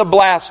will send a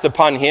blast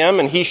upon him,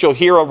 and he shall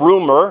hear a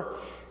rumor,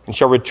 and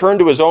shall return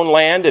to his own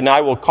land, and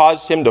I will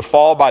cause him to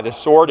fall by the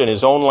sword in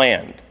his own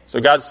land. So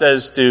God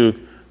says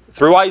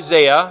through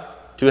Isaiah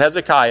to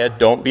Hezekiah,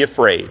 don't be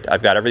afraid.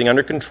 I've got everything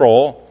under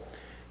control.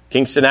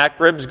 King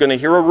Sennacherib is going to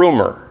hear a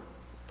rumor.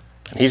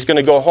 And he's going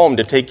to go home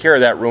to take care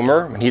of that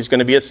rumor, and he's going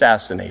to be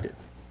assassinated.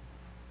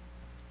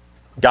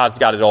 God's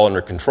got it all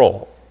under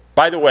control.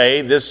 By the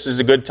way, this is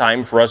a good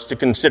time for us to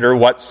consider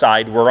what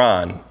side we're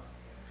on.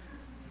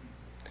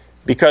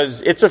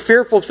 Because it's a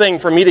fearful thing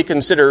for me to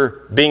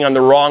consider being on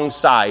the wrong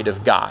side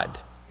of God.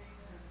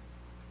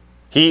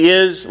 He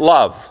is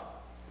love,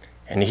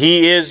 and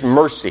He is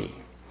mercy,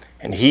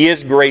 and He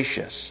is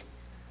gracious,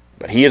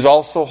 but He is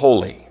also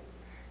holy,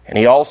 and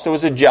He also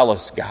is a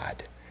jealous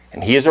God,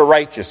 and He is a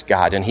righteous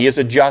God, and He is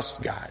a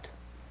just God.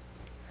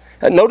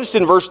 Notice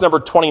in verse number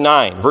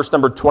 29,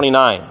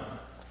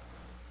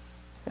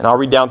 and I'll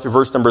read down through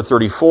verse number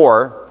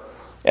 34,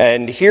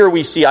 and here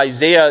we see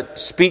Isaiah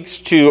speaks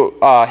to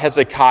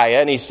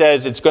Hezekiah, and he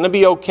says, it's going to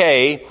be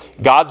okay.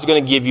 God's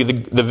going to give you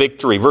the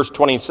victory. Verse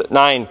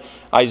 29,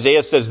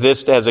 Isaiah says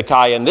this to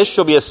Hezekiah, and this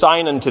shall be a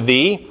sign unto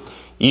thee.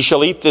 Ye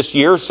shall eat this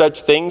year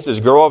such things as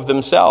grow of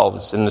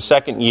themselves. In the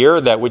second year,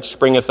 that which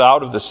springeth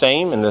out of the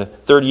same. In the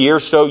third year,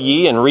 sow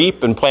ye and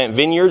reap and plant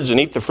vineyards and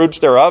eat the fruits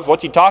thereof.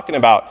 What's he talking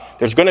about?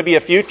 There's going to be a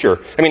future.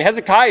 I mean,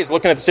 Hezekiah is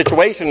looking at the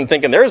situation and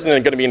thinking, there isn't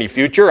going to be any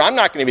future. I'm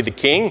not going to be the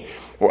king.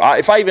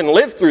 If I even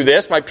live through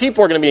this, my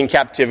people are going to be in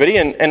captivity.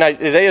 And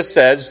Isaiah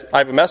says, I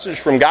have a message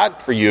from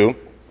God for you.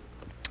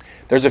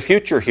 There's a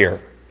future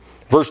here.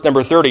 Verse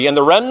number 30, and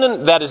the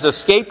remnant that is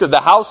escaped of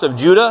the house of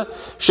Judah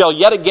shall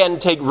yet again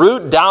take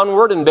root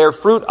downward and bear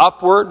fruit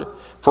upward.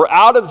 For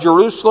out of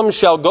Jerusalem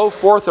shall go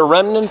forth a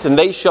remnant, and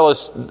they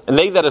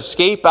that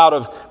escape out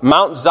of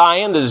Mount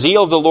Zion, the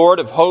zeal of the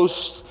Lord of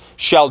hosts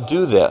shall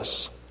do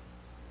this.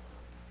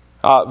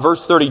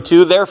 Verse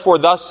 32, therefore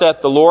thus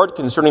saith the Lord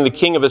concerning the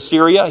king of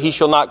Assyria, he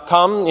shall not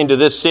come into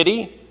this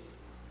city,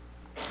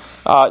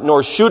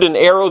 nor shoot an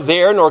arrow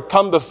there, nor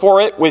come before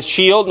it with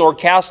shield, nor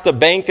cast a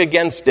bank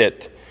against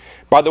it.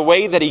 By the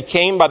way that he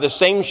came, by the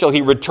same shall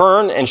he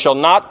return, and shall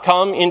not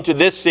come into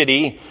this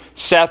city,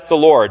 saith the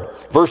Lord.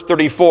 Verse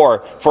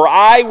 34, for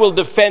I will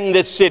defend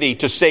this city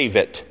to save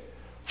it,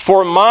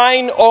 for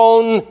mine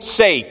own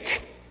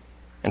sake,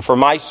 and for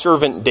my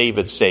servant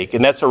David's sake.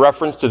 And that's a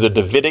reference to the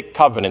Davidic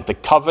covenant, the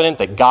covenant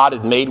that God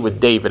had made with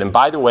David. And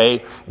by the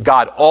way,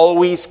 God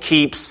always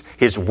keeps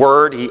His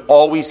word. He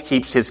always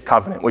keeps His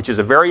covenant, which is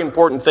a very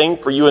important thing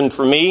for you and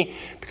for me,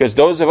 because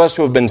those of us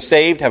who have been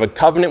saved have a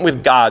covenant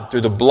with God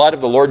through the blood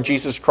of the Lord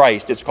Jesus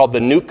Christ. It's called the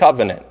New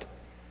Covenant.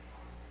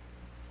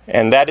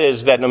 And that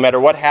is that no matter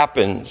what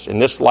happens in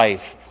this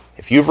life,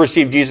 if you've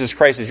received Jesus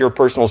Christ as your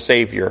personal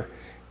Savior,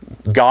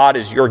 God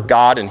is your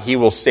God, and He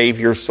will save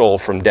your soul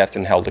from death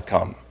and hell to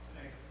come.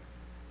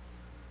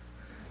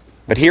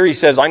 But here he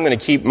says, I'm going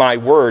to keep my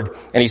word,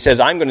 and he says,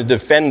 I'm going to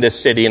defend this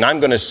city, and I'm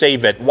going to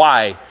save it.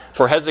 Why?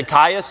 For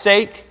Hezekiah's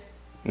sake?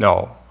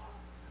 No.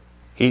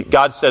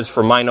 God says,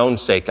 for mine own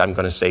sake, I'm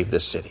going to save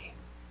this city.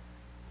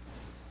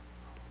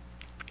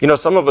 You know,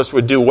 some of us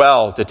would do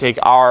well to take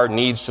our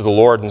needs to the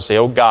Lord and say,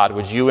 oh God,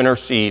 would you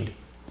intercede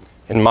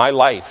in my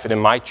life and in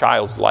my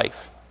child's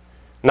life?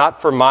 Not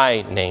for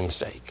my name's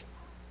sake,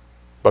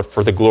 but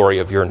for the glory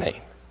of your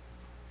name.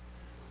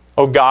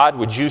 Oh God,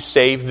 would you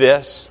save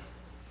this?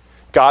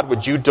 God,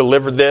 would you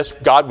deliver this?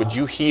 God, would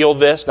you heal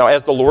this? Now,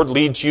 as the Lord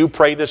leads you,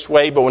 pray this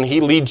way. But when He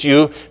leads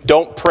you,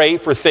 don't pray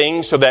for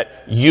things so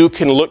that you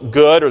can look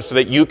good or so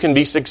that you can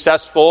be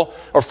successful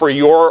or for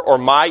your or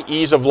my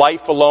ease of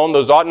life alone.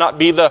 Those ought not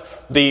be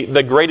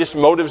the greatest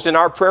motives in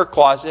our prayer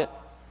closet.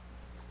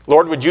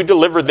 Lord, would you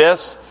deliver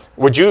this?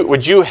 Would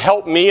you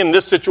help me in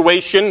this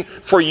situation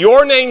for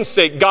your name's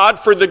sake, God,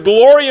 for the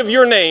glory of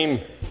your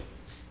name?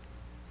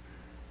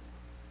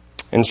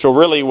 And so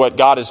really what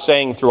God is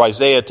saying through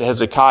Isaiah to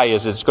Hezekiah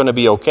is it's going to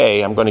be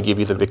okay. I'm going to give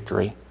you the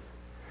victory.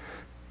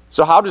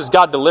 So how does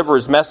God deliver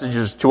His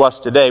messages to us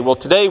today? Well,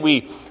 today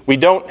we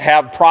don't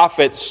have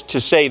prophets to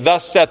say,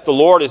 thus saith the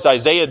Lord, as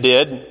Isaiah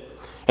did,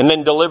 and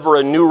then deliver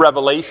a new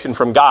revelation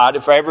from God.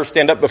 If I ever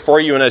stand up before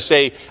you and I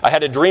say, I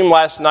had a dream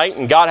last night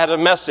and God had a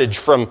message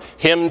from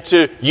Him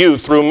to you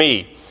through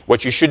me,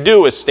 what you should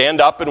do is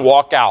stand up and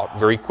walk out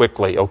very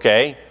quickly,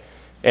 okay?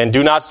 And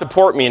do not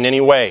support me in any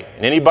way.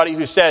 And anybody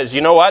who says,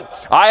 you know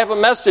what? I have a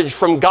message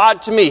from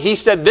God to me. He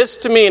said this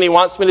to me and He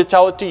wants me to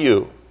tell it to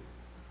you.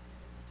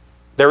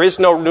 There is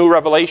no new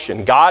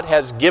revelation. God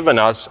has given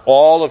us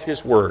all of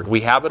His Word.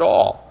 We have it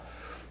all.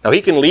 Now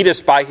He can lead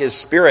us by His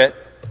Spirit.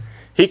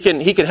 He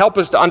can help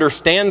us to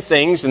understand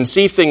things and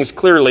see things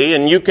clearly.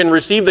 And you can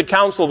receive the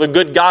counsel of a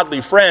good godly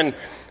friend.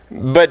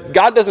 But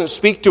God doesn't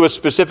speak to us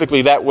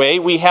specifically that way.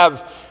 We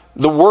have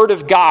the Word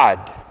of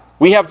God.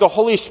 We have the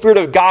Holy Spirit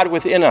of God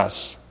within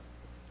us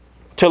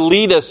to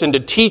lead us and to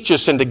teach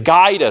us and to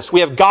guide us.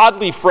 We have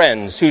godly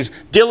friends who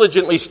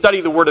diligently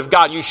study the Word of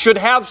God. You should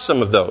have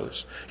some of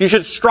those. You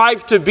should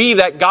strive to be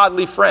that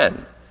godly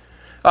friend.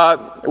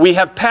 We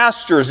have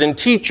pastors and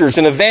teachers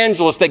and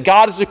evangelists that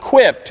God has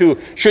equipped who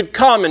should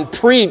come and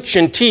preach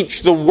and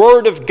teach the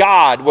Word of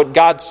God, what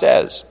God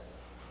says.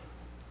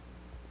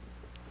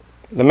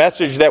 The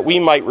message that we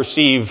might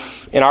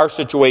receive in our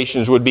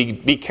situations would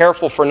be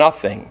careful for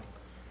nothing.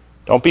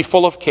 Don't be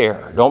full of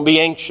care. Don't be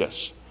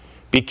anxious.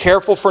 Be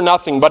careful for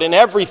nothing, but in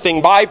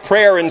everything, by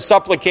prayer and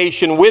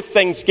supplication, with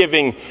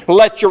thanksgiving,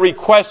 let your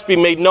requests be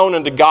made known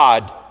unto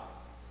God.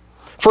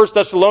 1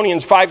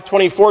 Thessalonians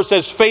 5:24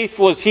 says,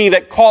 faithful is he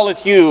that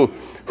calleth you,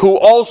 who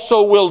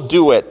also will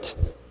do it.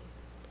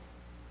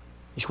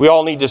 We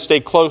all need to stay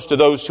close to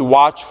those who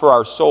watch for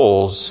our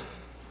souls.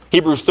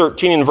 Hebrews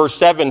 13 and verse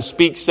 7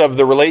 speaks of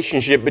the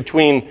relationship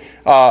between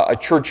a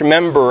church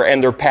member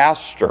and their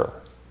pastor.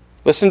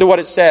 Listen to what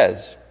it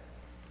says.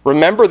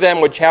 Remember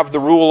them which have the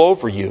rule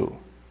over you,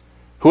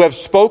 who have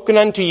spoken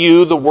unto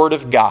you the word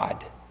of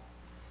God,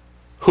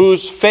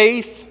 whose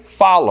faith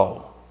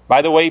follow.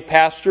 By the way,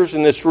 pastors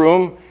in this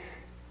room,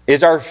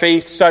 is our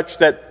faith such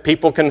that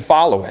people can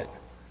follow it?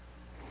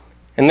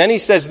 And then he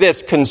says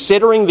this,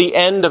 considering the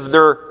end of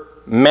their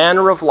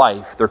manner of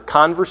life, their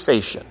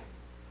conversation.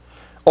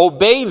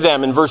 Obey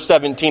them, in verse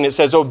 17 it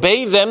says,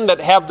 obey them that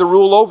have the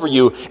rule over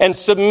you, and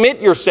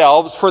submit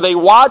yourselves, for they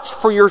watch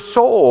for your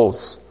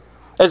souls,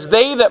 as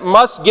they that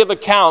must give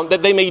account,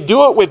 that they may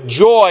do it with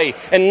joy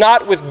and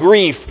not with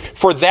grief,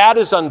 for that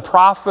is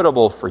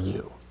unprofitable for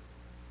you.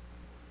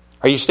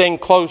 Are you staying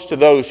close to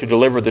those who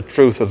deliver the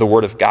truth of the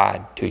Word of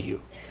God to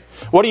you?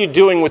 What are you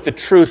doing with the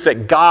truth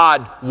that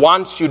God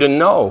wants you to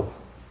know?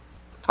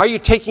 Are you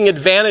taking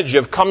advantage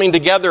of coming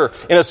together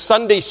in a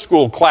Sunday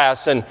school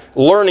class and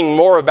learning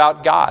more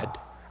about God?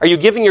 Are you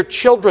giving your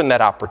children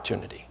that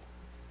opportunity?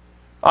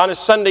 On a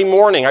Sunday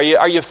morning,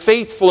 are you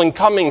faithful in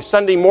coming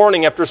Sunday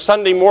morning after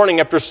Sunday morning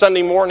after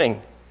Sunday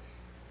morning?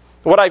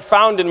 What I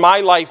found in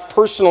my life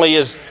personally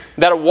is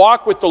that a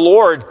walk with the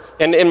Lord,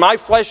 and my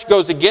flesh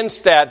goes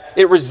against that.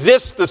 It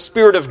resists the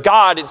Spirit of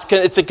God.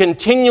 It's a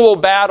continual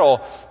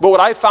battle. But what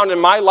I found in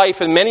my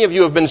life, and many of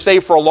you have been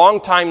saved for a long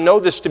time, know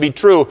this to be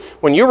true.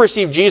 When you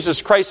receive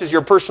Jesus Christ as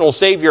your personal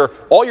Savior,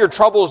 all your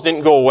troubles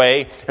didn't go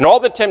away, and all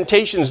the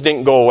temptations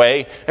didn't go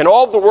away, and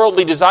all of the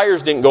worldly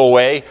desires didn't go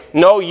away.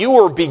 No, you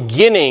were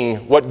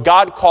beginning what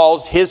God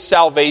calls His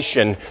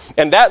salvation.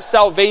 And that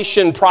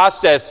salvation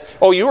process,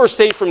 you were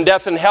saved from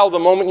death and hell the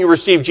moment you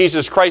received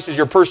Jesus Christ as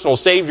your personal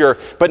Savior.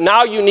 But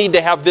now you need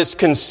to have this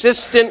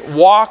consistent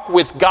walk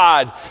with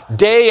God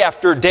day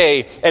after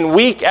day and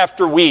week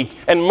after week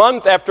and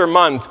month after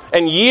month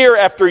and year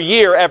after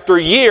year after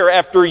year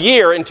after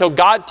year until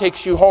God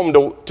takes you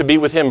home to be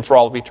with Him for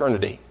all of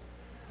eternity.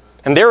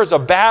 And there is a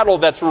battle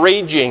that's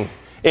raging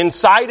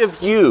inside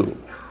of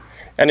you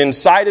and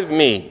inside of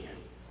me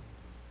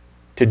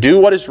to do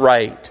what is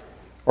right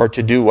or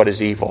to do what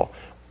is evil.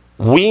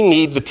 We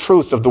need the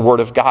truth of the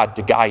Word of God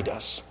to guide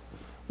us.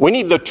 We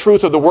need the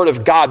truth of the Word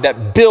of God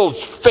that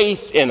builds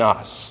faith in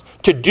us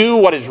to do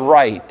what is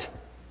right.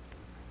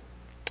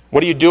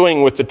 What are you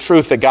doing with the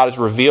truth that God has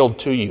revealed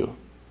to you?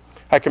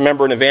 I can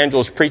remember an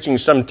evangelist preaching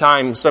some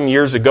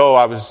years ago.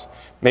 I was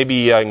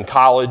maybe in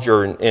college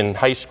or in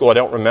high school, I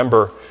don't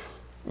remember.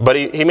 But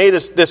he made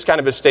this kind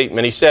of a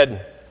statement. He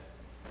said,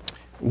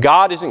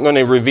 God isn't going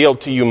to reveal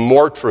to you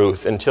more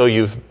truth until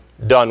you've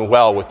done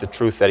well with the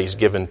truth that He's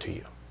given to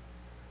you.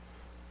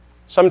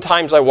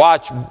 Sometimes I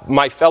watch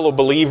my fellow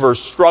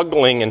believers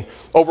struggling and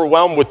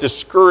overwhelmed with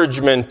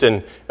discouragement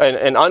and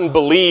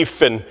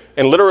unbelief and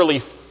literally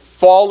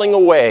falling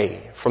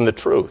away from the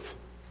truth.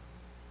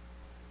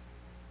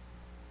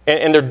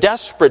 And they're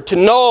desperate to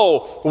know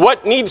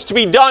what needs to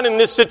be done in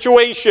this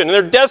situation. And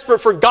they're desperate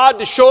for God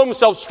to show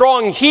Himself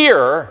strong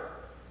here.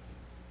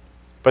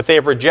 But they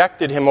have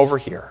rejected Him over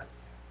here.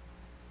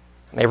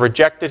 And they've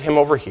rejected Him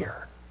over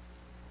here.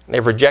 And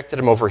they've rejected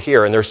Him over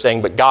here. And they're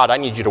saying, but God, I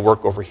need you to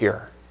work over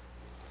here.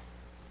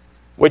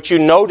 What you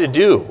know to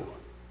do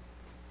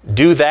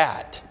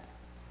that.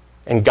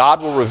 And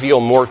God will reveal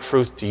more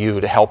truth to you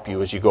to help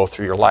you as you go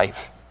through your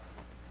life.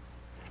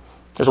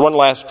 There's one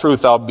last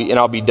truth, I'll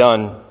be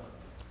done.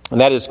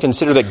 And that is,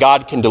 consider that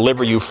God can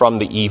deliver you from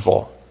the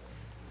evil.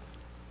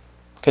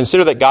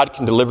 Consider that God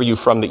can deliver you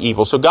from the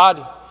evil.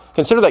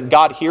 Consider that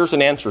God hears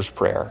and answers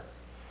prayer.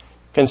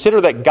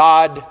 Consider that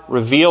God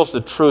reveals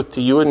the truth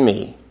to you and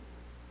me.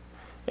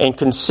 And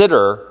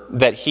consider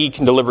that He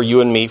can deliver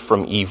you and me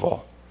from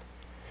evil.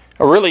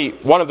 Really,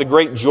 one of the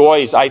great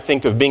joys, I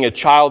think, of being a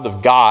child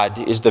of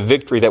God is the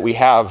victory that we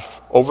have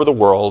over the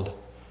world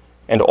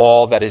and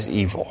all that is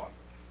evil.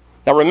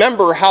 Now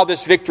remember how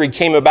this victory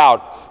came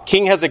about.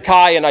 King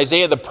Hezekiah and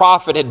Isaiah the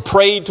prophet had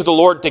prayed to the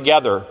Lord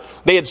together.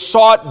 They had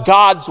sought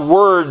God's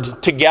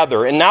word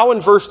together. And now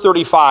in verse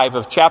 35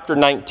 of chapter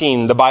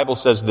 19, the Bible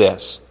says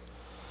this.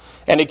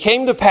 And it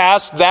came to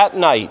pass that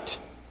night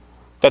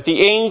that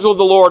the angel of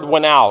the Lord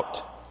went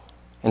out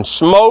and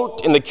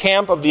smote in the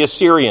camp of the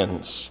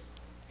Assyrians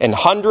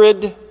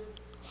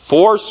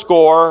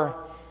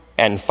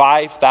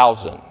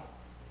 184,500.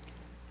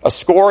 A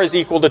score is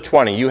equal to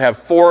 20. You have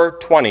 4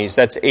 20s,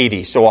 that's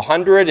 80. So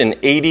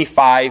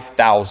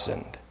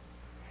 185,000.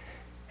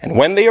 And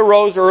when they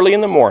arose early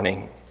in the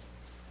morning,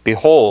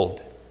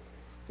 behold,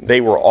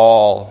 they were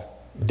all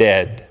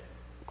dead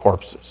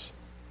corpses.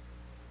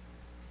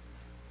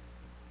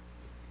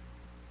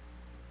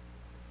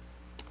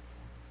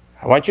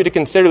 I want you to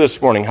consider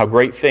this morning how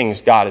great things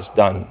God has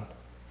done.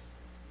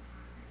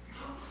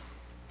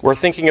 We're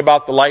thinking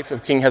about the life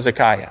of King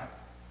Hezekiah.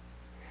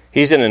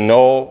 He's in a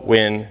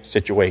no-win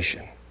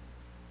situation.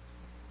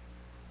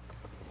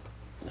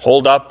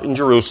 Holed up in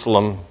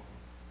Jerusalem.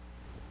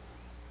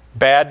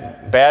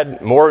 Bad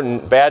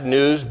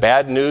news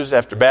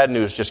after bad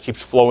news just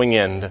keeps flowing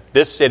in.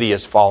 This city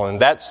has fallen.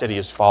 That city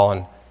has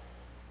fallen.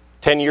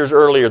 10 years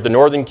earlier, the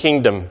northern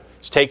kingdom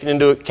is taken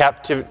into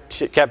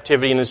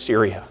captivity in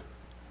Assyria.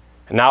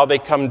 And now they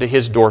come to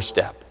his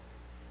doorstep.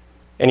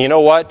 And you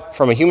know what?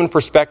 From a human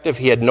perspective,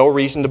 he had no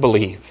reason to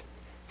believe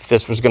that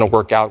this was going to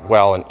work out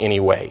well in any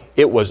way.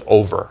 It was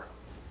over.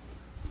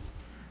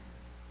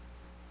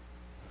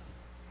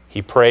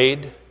 He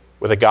prayed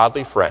with a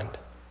godly friend.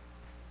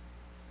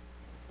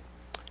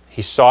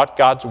 He sought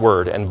God's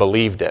word and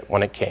believed it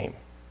when it came.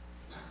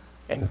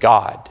 And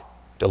God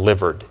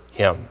delivered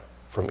him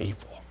from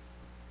evil.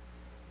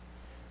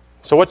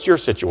 So what's your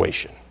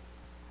situation?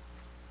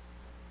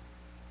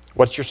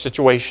 What's your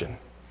situation?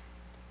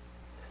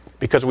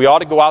 Because we ought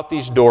to go out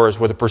these doors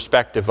with a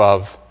perspective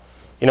of,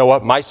 you know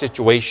what, my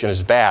situation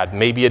is bad.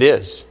 Maybe it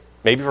is.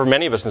 Maybe for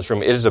many of us in this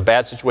room, it is a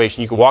bad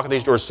situation. You can walk out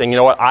these doors saying, you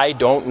know what, I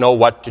don't know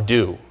what to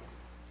do.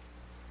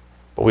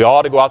 But we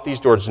ought to go out these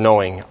doors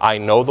knowing, I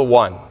know the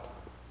one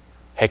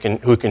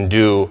who can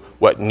do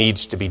what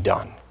needs to be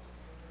done.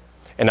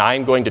 And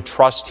I'm going to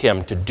trust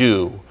him to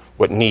do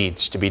what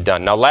needs to be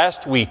done. Now,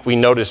 last week we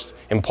noticed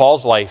in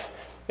Paul's life,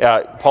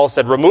 Paul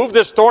said, remove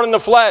this thorn in the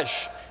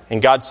flesh.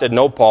 And God said,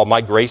 no, Paul, my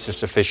grace is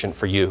sufficient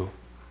for you.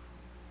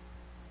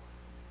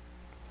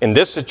 In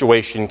this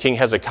situation, King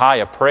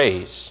Hezekiah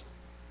prays.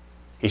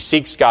 He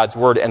seeks God's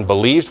word and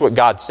believes what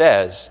God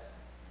says.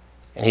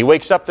 And he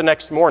wakes up the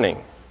next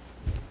morning.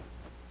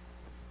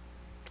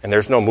 And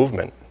there's no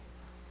movement.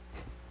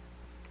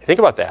 Think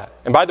about that.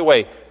 And by the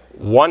way,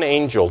 one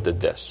angel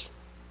did this.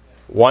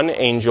 One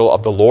angel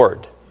of the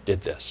Lord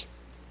did this.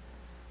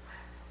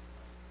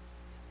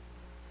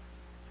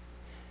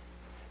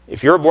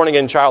 If you're a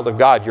born-again child of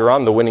God, you're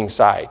on the winning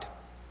side.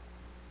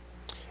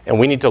 And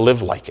we need to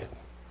live like it.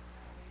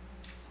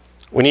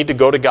 We need to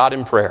go to God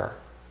in prayer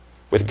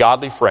with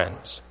godly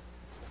friends,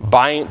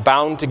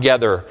 bound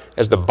together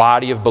as the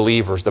body of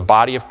believers, the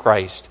body of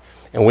Christ.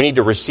 And we need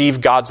to receive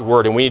God's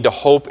word, and we need to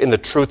hope in the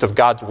truth of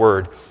God's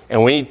word.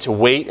 And we need to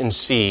wait and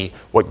see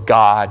what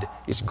God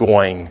is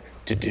going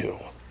to do.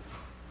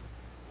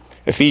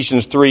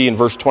 Ephesians 3 and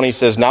verse 20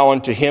 says, now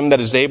unto him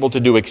that is able to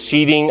do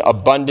exceeding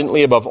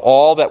abundantly above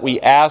all that we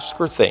ask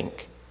or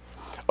think,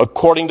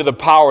 according to the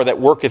power that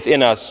worketh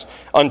in us,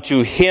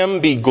 unto him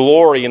be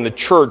glory in the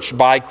church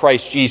by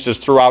Christ Jesus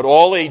throughout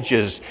all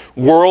ages,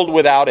 world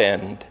without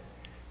end.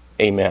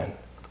 Amen.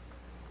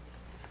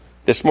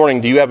 This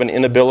morning, do you have an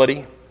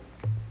inability?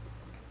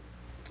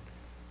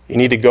 You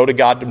need to go to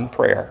God in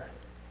prayer.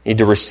 You need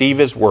to receive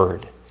his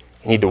word.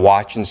 You need to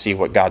watch and see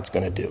what God's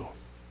going to do.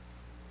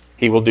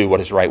 He will do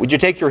what is right. Would you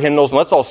take your hymnals and let's all